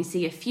at all. We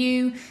see a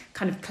few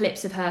kind of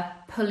clips of her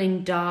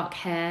pulling dark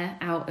hair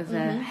out of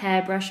a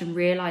hairbrush and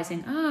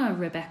realising,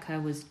 Rebecca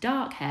was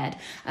dark-haired,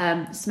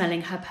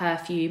 smelling her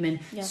perfume and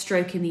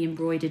stroking the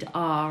embroidered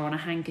R on a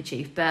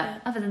handkerchief.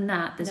 But other than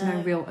that, there's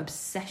no real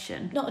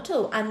obsession. Not at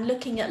all. And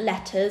looking at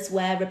letters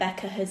where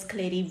Rebecca has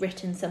clearly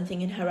written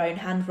something in her own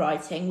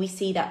handwriting, we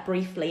see that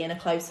briefly in a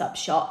close-up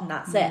shot, and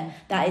that's it.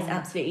 That is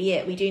absolutely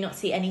it. We do not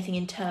see anything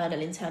internal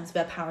in terms of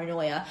her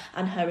paranoia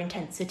and her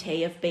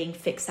intensity of being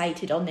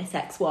fixated on this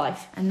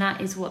ex-wife. And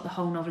that is what the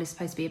whole novel is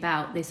supposed to be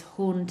about, this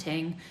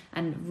haunting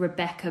and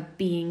Rebecca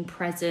being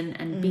present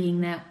and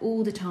being there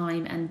all the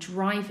time and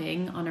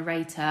driving our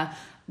narrator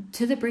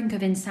to the brink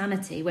of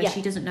insanity where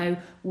she doesn't know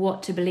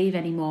what to believe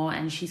anymore,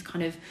 and she's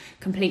kind of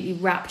completely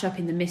wrapped up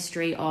in the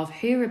mystery of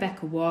who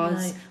Rebecca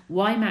was,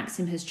 why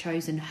Maxim has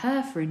chosen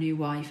her for a new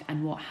wife,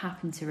 and what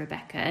happened to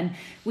Rebecca. And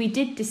we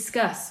did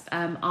discuss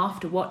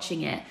after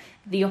watching it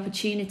the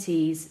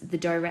opportunities the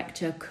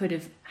director could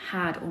have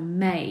had or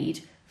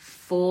made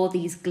for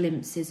these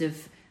glimpses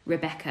of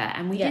Rebecca,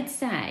 and we did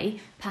say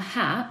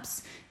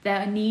perhaps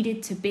there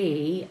needed to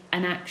be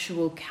an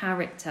actual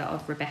character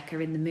of Rebecca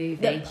in the movie.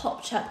 That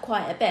popped up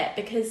quite a bit,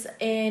 because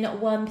in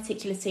one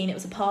particular scene, it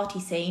was a party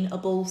scene, a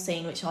ball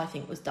scene, which I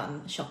think was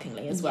done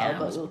shockingly as well,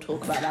 but we'll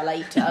talk about that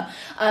later.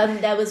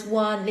 There was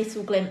one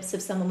little glimpse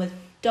of someone with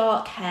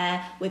dark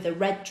hair with a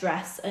red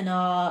dress, and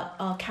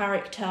our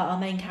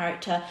main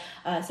character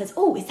says,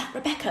 "Oh, is that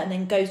Rebecca?" and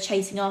then goes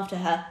chasing after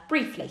her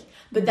briefly.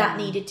 But that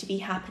needed to be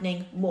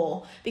happening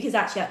more, because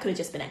actually that could have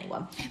just been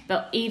anyone.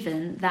 But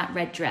even that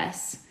red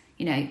dress,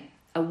 you know,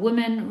 a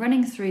woman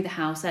running through the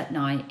house at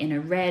night in a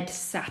red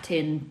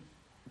satin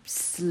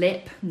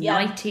slip,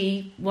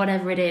 nightie,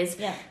 whatever it is.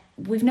 Yeah.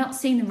 We've not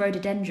seen the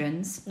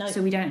rhododendrons, no.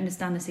 So we don't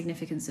understand the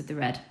significance of the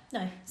red.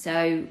 No.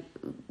 So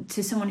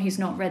to someone who's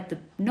not read the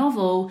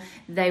novel,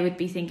 they would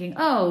be thinking,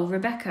 oh,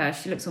 Rebecca,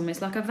 she looks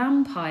almost like a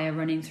vampire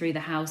running through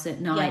the house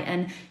at night. Yeah.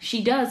 And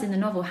she does in the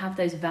novel have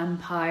those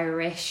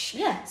vampire-ish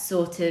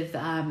sort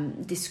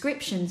of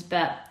descriptions,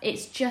 but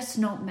it's just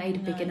not made a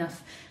big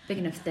enough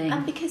thing.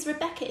 And because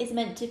Rebecca is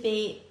meant to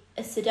be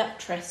a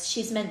seductress,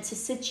 she's meant to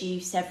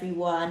seduce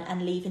everyone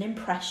and leave an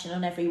impression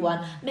on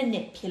everyone,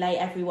 manipulate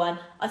everyone,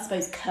 I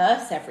suppose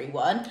curse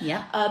everyone.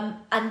 Yeah.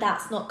 And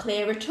that's not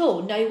clear at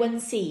all. No one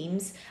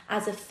seems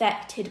as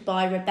affected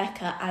by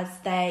Rebecca as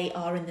they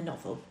are in the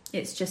novel.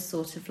 It's just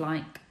sort of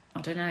like,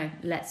 I don't know,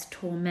 let's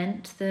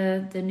torment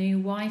the new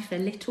wife a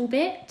little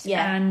bit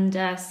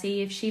and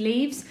see if she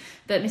leaves.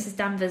 But Mrs.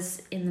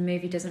 Danvers in the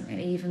movie doesn't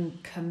really even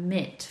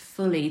commit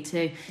fully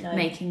to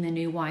making the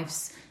new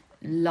wife's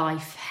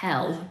life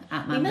hell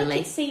at Manderley. We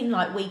make it seem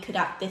like we could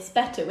act this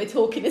better. We're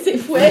talking as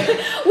if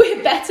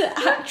we're better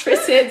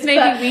actresses.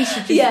 Maybe we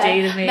should just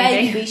do the movie.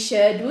 Maybe we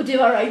should. We'll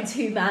do our own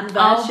two-man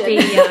version.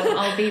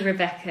 I'll be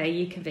Rebecca.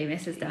 You can be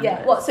Mrs. Danvers.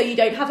 Yeah. What? So you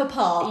don't have a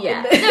part?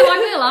 Yeah. No,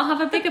 I will. I'll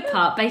have a bigger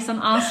part based on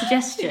our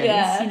suggestions.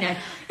 Yeah. You know.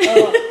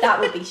 Oh,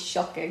 that would be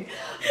shocking.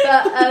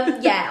 But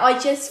I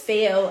just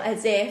feel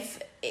as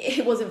if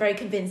it wasn't very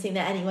convincing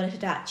that anyone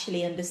had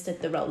actually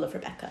understood the role of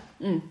Rebecca.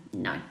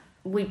 No.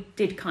 We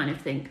did kind of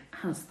think,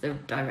 has the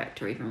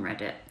director even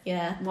read it?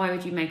 Yeah. Why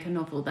would you make a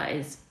novel that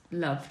is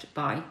loved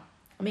by...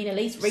 I mean, at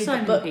least read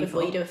the book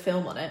before you do a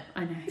film on it.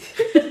 I know.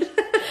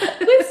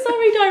 We're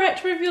sorry,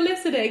 director, if you're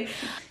listening.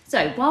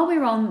 So, while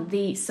we're on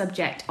the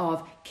subject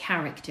of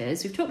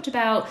characters, we've talked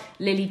about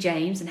Lily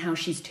James and how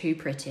she's too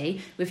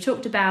pretty. We've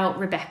talked about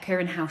Rebecca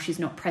and how she's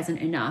not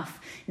present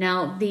enough.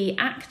 Now, the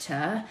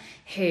actor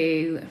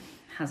who...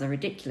 has a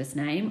ridiculous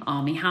name,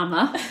 Armie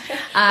Hammer. Is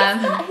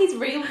that his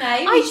real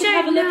name? I don't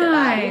have a look know.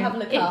 at that. We'll have a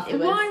look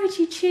afterwards. Why would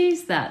you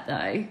choose that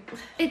though?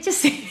 It just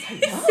seems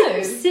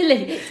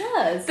silly. It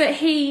does. But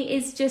he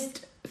is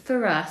just,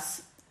 for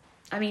us,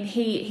 I mean,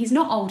 he's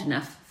not old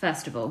enough,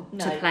 first of all,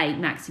 to play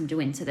Maxim de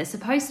Winter. There's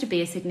supposed to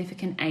be a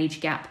significant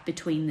age gap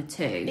between the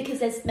two. Because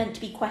there's meant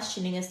to be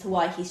questioning as to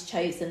why he's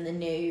chosen the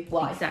new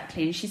wife.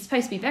 Exactly. And she's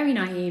supposed to be very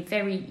naive,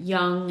 very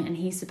young, and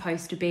he's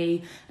supposed to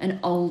be an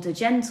older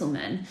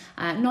gentleman.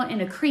 Not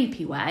in a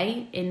creepy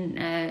way, in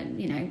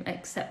a,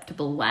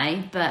 acceptable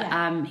way,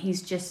 but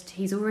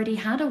he's already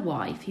had a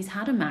wife. He's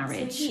had a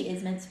marriage. So he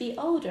is meant to be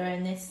older,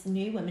 and this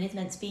new woman is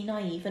meant to be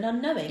naive and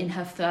unknowing. In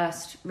her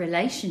first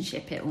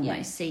relationship, it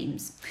almost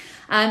seems.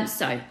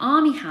 So,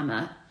 Armie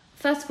Hammer,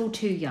 first of all,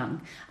 too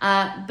young,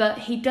 but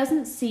he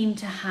doesn't seem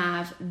to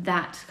have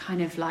that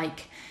kind of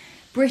like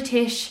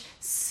British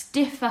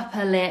stiff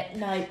upper lip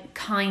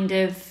kind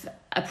of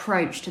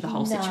approach to the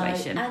whole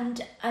situation.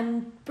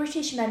 And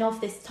British men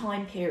of this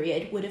time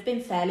period would have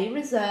been fairly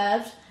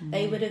reserved.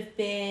 They would have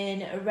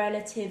been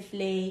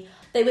relatively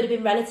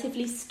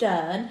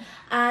stern,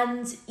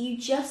 and you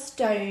just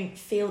don't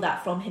feel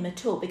that from him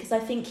at all, because I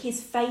think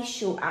his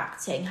facial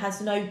acting has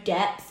no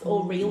depth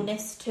or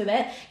realness to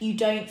it. You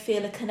don't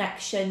feel a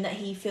connection that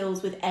he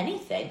feels with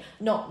anything,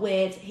 not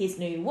with his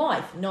new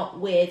wife, not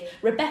with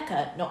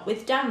Rebecca, not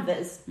with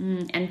Danvers.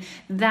 And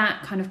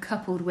that kind of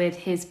coupled with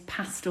his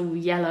pastel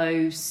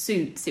yellow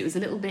suits, it was a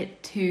little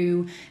bit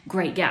too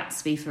Great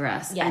Gatsby for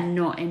us, and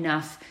not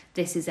enough.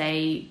 This is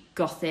a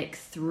gothic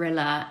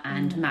thriller,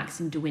 and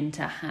Maxim de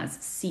Winter has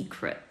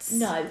secrets.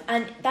 No,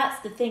 and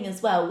that's the thing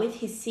as well with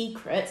his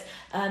secrets.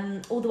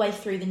 All the way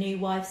through, the new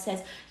wife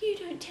says, "You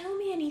don't tell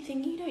me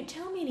anything. You don't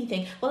tell me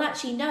anything." Well,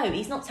 actually, no,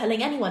 he's not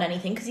telling anyone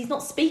anything because he's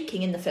not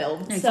speaking in the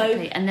film.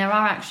 Exactly, So, and there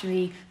are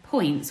actually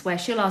points where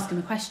she'll ask him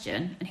a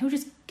question and he'll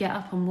just get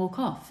up and walk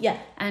off. Yeah.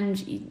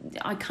 And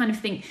I kind of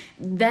think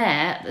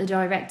there the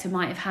director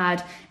might have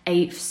had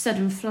a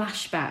sudden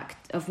flashback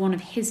of one of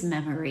his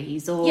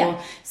memories, or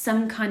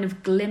some kind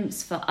of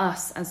glimpse for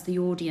us as the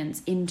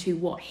audience into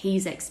what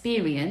he's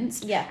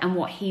experienced and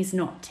what he's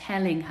not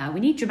telling her. We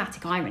need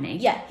dramatic irony.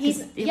 Yeah,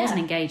 it wasn't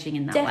engaging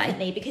in that way.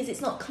 Definitely, because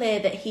it's not clear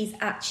that he's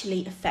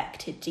actually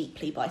affected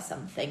deeply by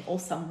something or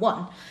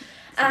someone.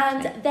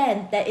 Exactly. And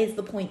then there is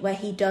the point where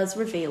he does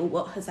reveal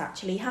what has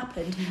actually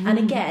happened. And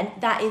again,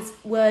 that is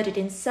worded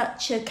in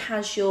such a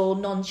casual,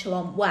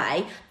 nonchalant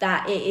way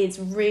that it is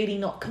really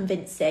not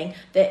convincing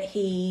that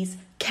he's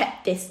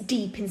kept this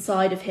deep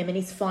inside of him, and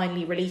he's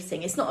finally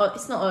releasing. It's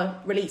not a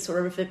release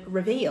or a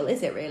reveal,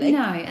 is it really?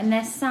 No, and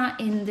they're sat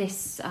in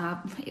this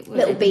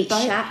little beach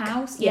boat shack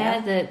house.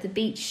 Yeah. The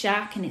beach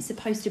shack, and it's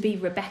supposed to be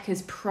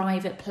Rebecca's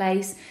private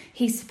place.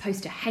 He's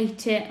supposed to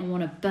hate it and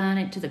want to burn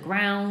it to the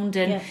ground,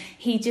 and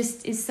he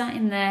just is sat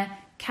in there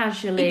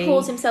casually. He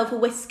pours himself a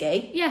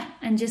whiskey. Yeah,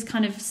 and just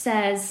kind of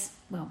says,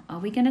 well, are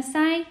we going to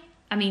say?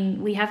 I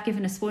mean, we have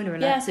given a spoiler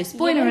alert, so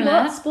spoiler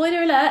alert. What?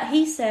 Spoiler alert,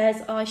 he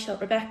says, I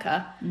shot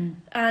Rebecca.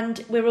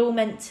 And we're all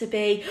meant to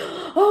be,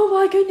 oh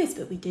my goodness,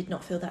 but we did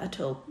not feel that at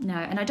all. No,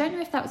 and I don't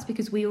know if that was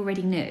because we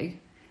already knew,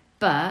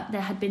 but there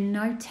had been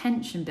no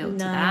tension built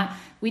to that.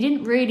 We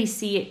didn't really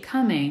see it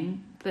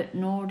coming, but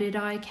nor did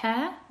I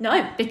care.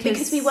 No,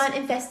 because we weren't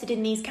invested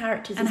in these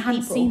characters and as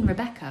hadn't people. seen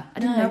Rebecca. I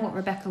didn't know what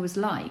Rebecca was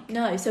like.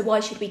 No, so why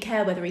should we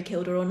care whether he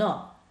killed her or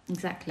not?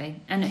 Exactly.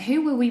 And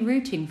who were we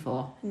rooting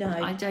for? No.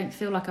 I don't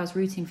feel like I was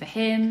rooting for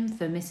him,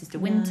 for Mrs. De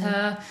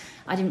Winter. No.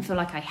 I didn't feel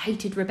like I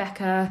hated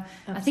Rebecca.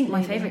 Absolutely. I think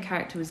my favourite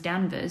character was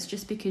Danvers,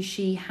 just because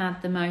she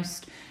had the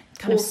most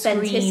kind of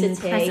screen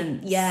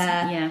presence.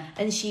 Yeah.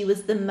 And she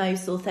was the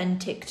most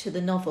authentic to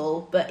the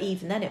novel, but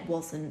even then it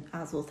wasn't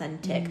as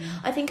authentic.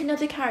 I think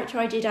another character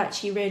I did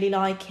actually really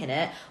like in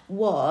it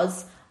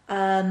was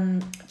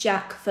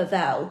Jack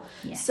Favell.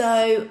 Yes.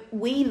 So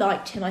we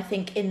liked him, I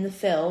think, in the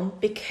film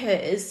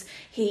because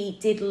he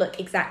did look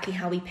exactly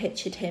how we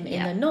pictured him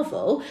in the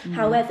novel.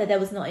 However, there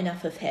was not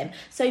enough of him.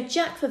 So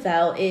Jack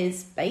Favell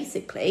is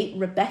basically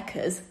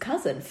Rebecca's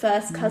cousin,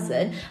 first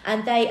cousin,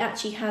 and they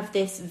actually have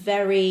this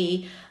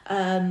very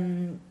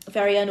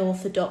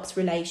unorthodox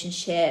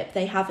relationship.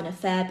 They have an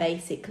affair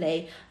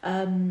basically,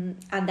 and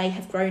they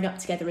have grown up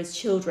together as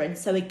children.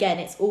 So again,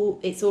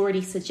 it's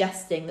already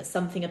suggesting that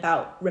something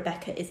about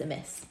Rebecca is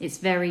amiss. It's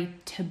very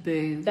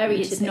taboo.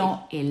 It's taboo.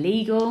 Not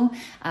illegal,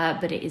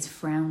 but it is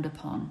frowned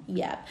upon.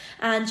 Yeah,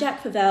 and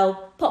Jack Favell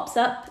pops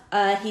up.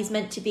 He's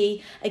meant to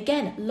be,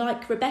 again,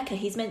 like Rebecca.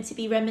 He's meant to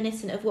be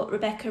reminiscent of what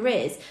Rebecca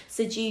is: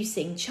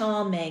 seducing,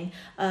 charming,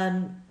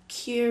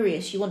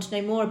 curious, you want to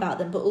know more about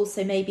them, but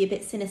also maybe a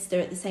bit sinister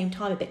at the same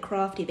time, a bit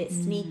crafty, a bit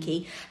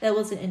sneaky. There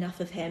wasn't enough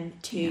of him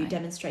to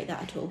demonstrate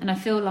that at all. And I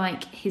feel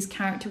like his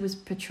character was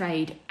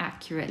portrayed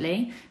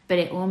accurately, but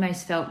it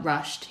almost felt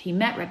rushed. He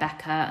met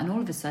Rebecca and all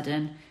of a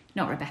sudden,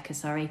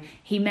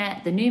 he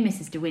met the new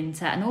Mrs. De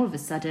Winter and all of a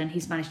sudden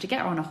he's managed to get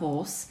her on a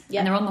horse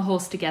and they're on the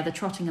horse together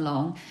trotting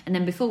along, and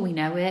then before we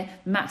know it,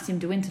 Maxim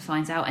De Winter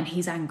finds out and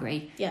he's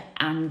angry. Yeah.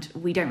 And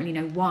we don't really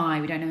know why.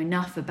 We don't know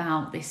enough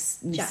about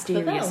this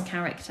mysterious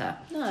character.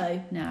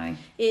 No.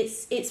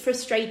 It's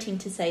frustrating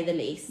to say the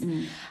least.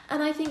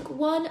 And I think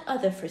one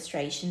other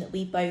frustration that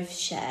we both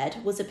shared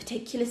was a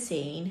particular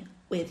scene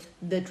with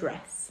the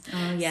dress.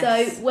 Oh,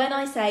 yes. So when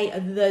I say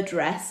the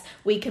dress,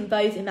 we can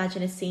both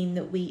imagine a scene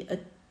that we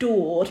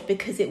adored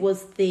because it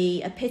was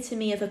the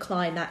epitome of a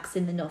climax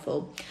in the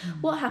novel.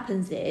 What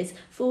happens is,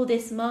 for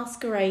this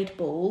masquerade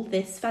ball,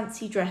 this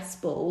fancy dress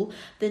ball,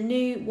 the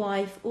new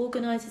wife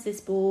organises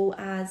this ball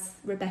as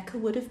Rebecca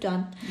would have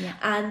done,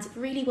 and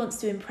really wants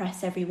to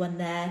impress everyone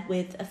there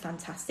with a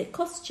fantastic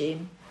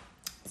costume.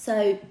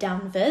 So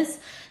Danvers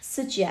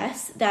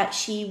suggests that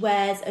she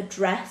wears a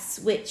dress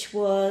which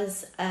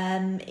was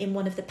in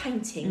one of the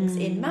paintings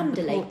in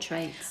Manderley.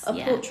 Portraits.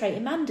 Portrait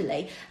in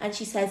Manderley. And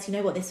she says, you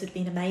know what, this would be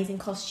an amazing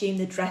costume.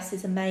 The dress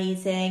is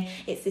amazing.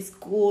 It's this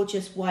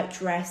gorgeous white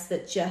dress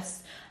that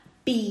just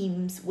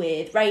beams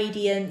with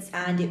radiance,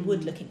 and it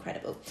would look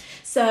incredible.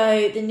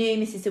 So the new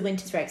Mrs. De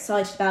Winter's very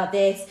excited about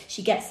this.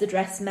 She gets the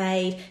dress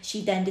made.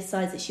 She then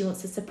decides that she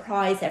wants to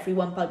surprise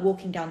everyone by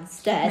walking down the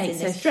stairs in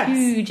this dress. Makes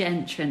a huge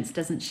entrance,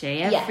 doesn't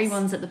she?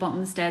 Everyone's at the bottom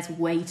of the stairs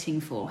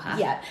waiting for her.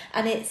 Yeah,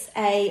 and it's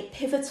a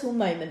pivotal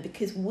moment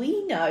because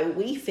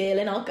we feel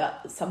in our gut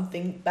that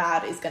something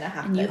bad is going to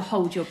happen. And you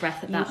hold your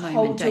breath at that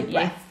moment, don't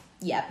you?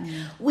 Yeah.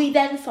 We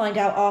then find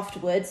out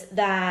afterwards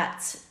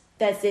that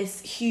there's this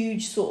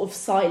huge sort of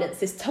silence,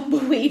 this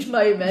tumbleweed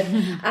moment,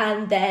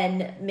 and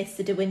then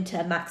Mr. De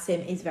Winter,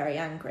 Maxim, is very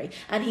angry.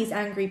 And he's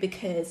angry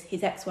because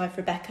his ex-wife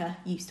Rebecca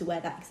used to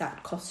wear that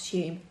exact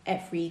costume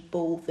every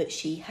ball that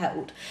she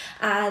held.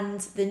 And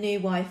the new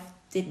wife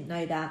didn't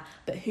know that,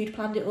 but who'd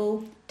planned it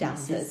all?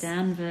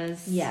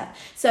 Danvers. Yeah.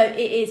 So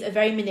it is a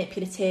very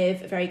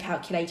manipulative, a very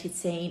calculated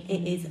scene.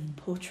 It is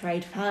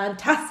portrayed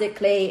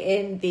fantastically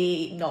in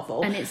the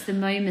novel. And it's the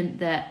moment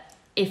that,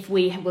 if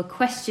we were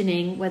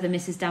questioning whether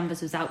Mrs.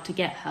 Danvers was out to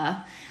get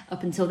her,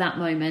 up until that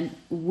moment,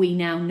 we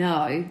now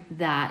know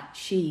that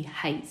she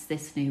hates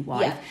this new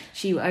wife. Yeah.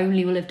 She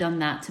only will have done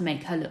that to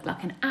make her look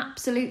like an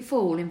absolute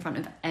fool in front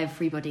of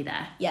everybody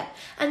there. Yeah,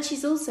 and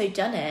she's also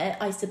done it,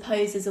 I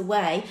suppose, as a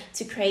way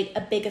to create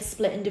a bigger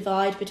split and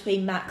divide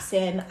between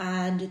Maxim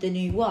and the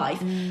new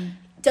wife.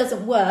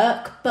 Doesn't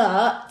work,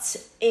 but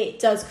it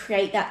does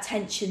create that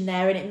tension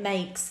there, and it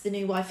makes the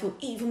new wife feel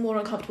even more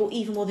uncomfortable,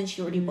 even more than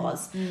she already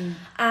was.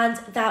 And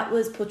that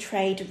was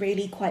portrayed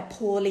really quite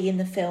poorly in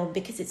the film,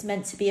 because it's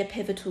meant to be a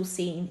pivotal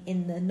scene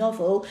in the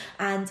novel,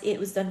 and it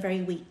was done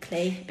very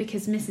weakly.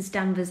 Because Mrs.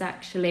 Danvers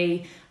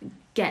actually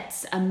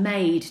gets a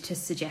maid to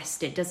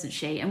suggest it, doesn't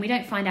she? And we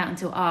don't find out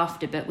until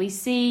after, but we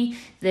see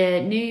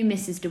the new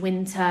Mrs. De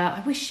Winter.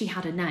 I wish she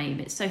had a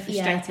name, it's so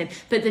frustrating.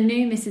 But the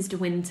new Mrs. De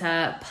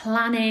Winter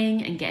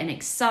planning and getting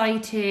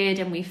excited,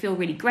 and we feel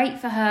really great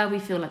for her. We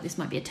feel like this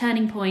might be a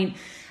turning point.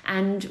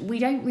 And we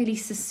don't really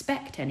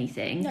suspect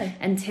anything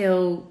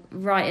until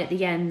right at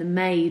the end the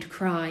maid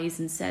cries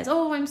and says,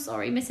 "Oh, I'm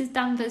sorry, Mrs.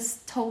 Danvers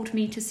told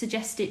me to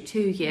suggest it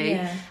to you."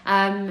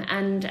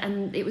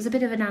 And it was a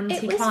bit of an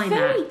anticlimax. It was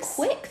very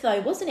quick though,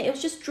 wasn't it? It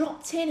was just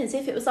dropped in as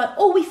if it was like,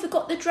 "Oh, we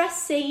forgot the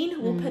dress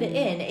scene, we'll put it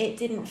in." It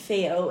didn't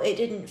feel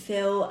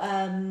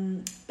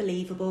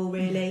believable,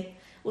 really.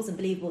 Wasn't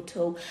believable at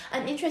all.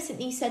 And interesting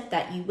that you said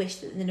that you wish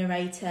that the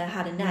narrator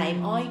had a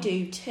name. I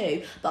do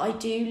too, but I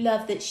do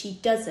love that she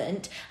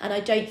doesn't, and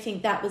I don't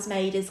think that was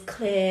made as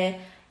clear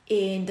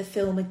in the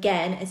film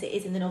again as it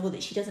is in the novel,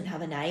 that she doesn't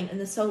have a name. And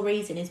the sole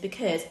reason is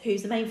because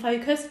who's the main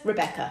focus?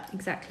 Rebecca.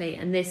 Exactly.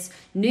 And this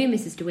new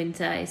Mrs. De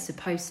Winter is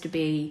supposed to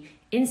be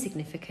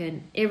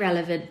insignificant,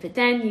 irrelevant, but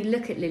then you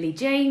look at Lily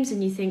James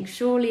and you think,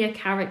 surely a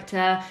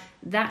character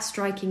that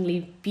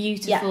strikingly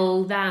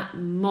beautiful, that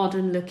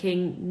modern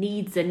looking,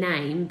 needs a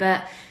name.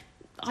 But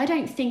I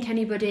don't think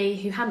anybody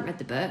who hadn't read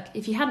the book,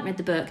 if you hadn't read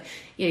the book,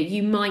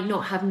 you might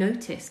not have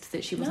noticed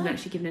that she wasn't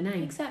actually given a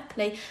name.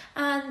 Exactly.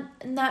 And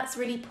that's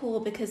really poor,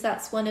 because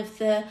that's one of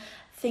the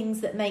things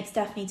that makes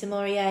Daphne du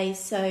Maurier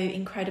so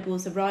incredible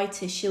as a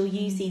writer. She'll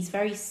use these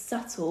very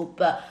subtle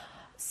but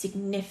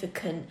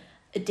significant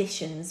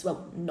additions,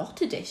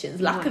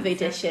 lack of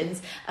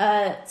additions,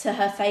 to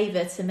her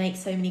favour, to make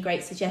so many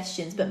great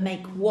suggestions, but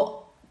make what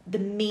the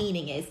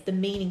meaning is, the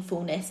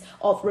meaningfulness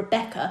of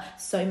Rebecca,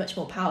 so much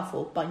more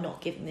powerful by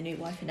not giving the new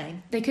wife a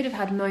name. They could have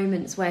had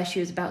moments where she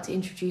was about to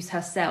introduce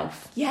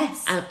herself.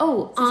 Yes. And,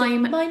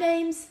 my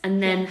name's...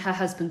 And then her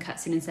husband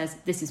cuts in and says,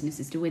 "This is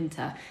Mrs. De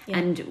Winter." Yeah.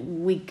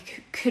 And we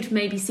could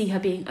maybe see her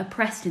being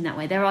oppressed in that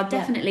way. There are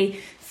definitely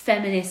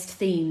feminist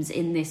themes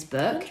in this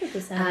book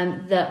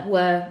that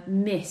were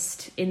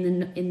missed in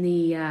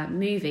the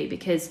movie,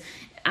 because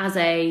as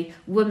a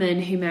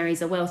woman who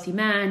marries a wealthy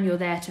man, you're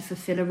there to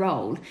fulfill a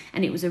role,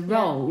 and it was a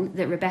role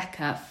that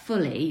Rebecca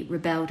fully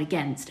rebelled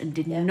against and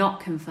did not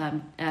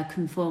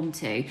conform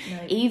to. No.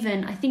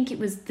 Even, I think it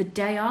was the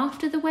day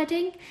after the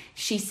wedding,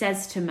 she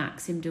says to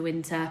Maxim de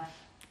Winter,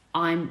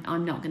 I'm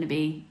not going to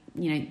be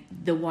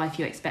the wife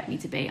you expect me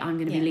to be. I'm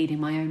going to be leading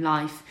my own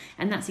life."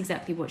 And that's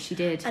exactly what she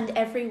did. And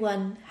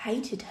everyone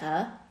hated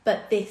her,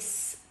 but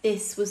this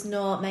was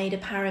not made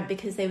apparent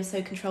because they were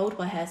so controlled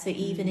by her. So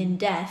even in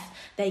death,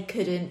 they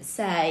couldn't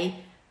say,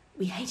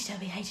 we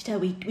hated her,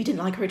 we didn't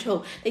like her at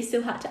all. They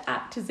still had to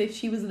act as if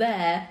she was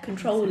there,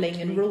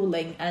 controlling and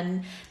ruling.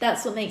 And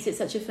that's what makes it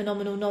such a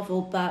phenomenal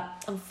novel.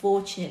 But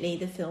unfortunately,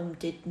 the film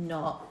did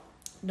not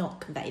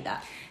convey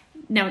that.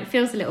 No, it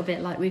feels a little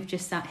bit like we've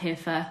just sat here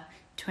for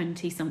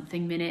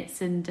 20-something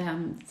minutes and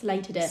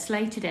slated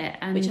it,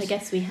 and which I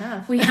guess we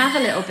have a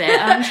little bit.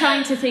 I'm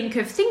trying to think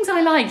of things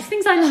I like,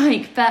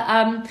 but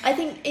I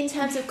think in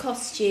terms of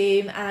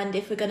costume, and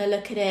if we're going to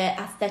look at it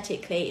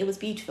aesthetically, it was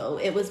beautiful.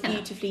 It was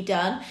beautifully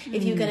done.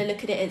 If you're going to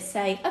look at it as,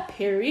 say, a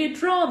period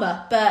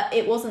drama, but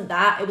it wasn't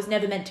that. It was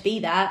never meant to be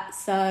that.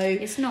 So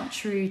it's not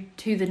true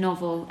to the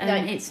novel,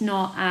 and it's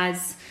not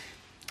as...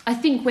 I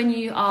think when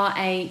you are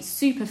a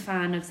super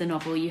fan of the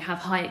novel, you have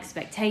high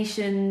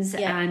expectations,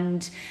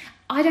 and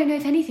I don't know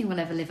if anything will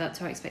ever live up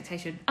to our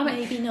expectation.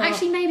 Maybe not.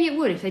 Actually, maybe it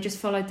would if they just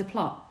followed the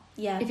plot.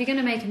 Yeah. If you're going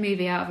to make a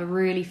movie out of a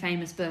really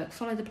famous book,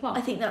 follow the plot.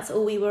 I think that's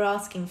all we were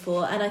asking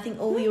for. And I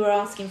think all we were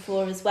asking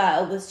for as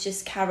well was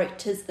just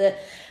characters that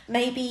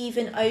maybe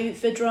even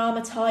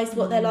over-dramatised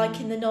what they're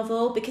like in the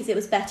novel, because it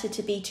was better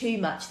to be too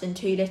much than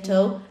too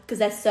little, because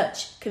there's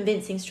such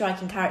convincing,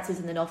 striking characters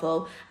in the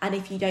novel. And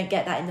if you don't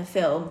get that in the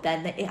film,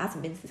 then it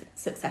hasn't been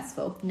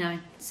successful. No.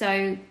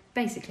 So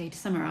basically, to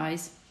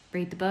summarise,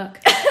 read the book.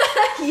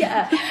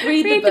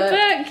 Read the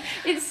book.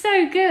 It's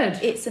so good.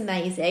 It's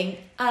amazing.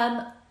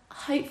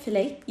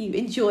 Hopefully you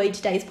enjoyed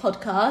today's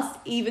podcast,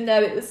 even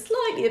though it was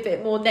slightly a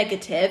bit more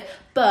negative.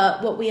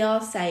 But what we are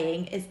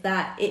saying is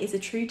that it is a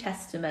true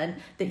testament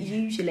that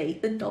usually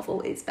the novel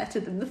is better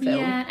than the film.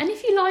 Yeah, and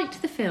if you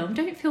liked the film,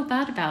 don't feel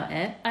bad about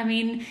it. I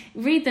mean,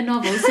 read the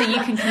novel so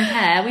you can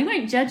compare. We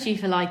won't judge you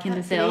for liking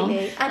the film.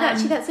 And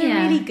actually, that's a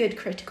really good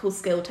critical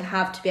skill to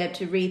have, to be able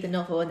to read the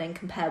novel and then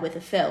compare with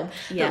a film.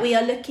 Yeah. But we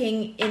are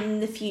looking in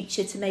the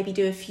future to maybe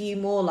do a few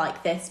more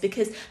like this,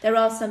 because there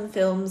are some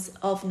films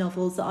of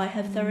novels that I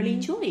have thoroughly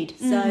enjoyed.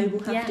 So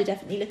we'll have to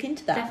definitely look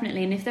into that.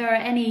 Definitely. And if there are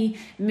any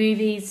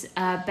movies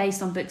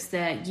based on books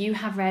that you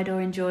have read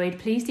or enjoyed,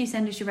 please do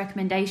send us your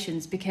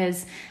recommendations,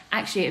 because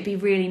actually it'd be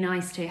really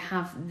nice to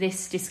have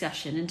this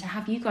discussion and to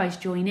have you guys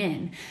join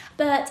in.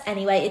 But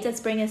anyway, it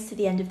does bring us to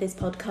the end of this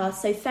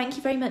podcast, so thank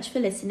you very much for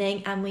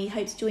listening, and we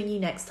hope to join you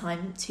next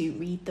time to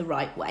read the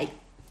right way.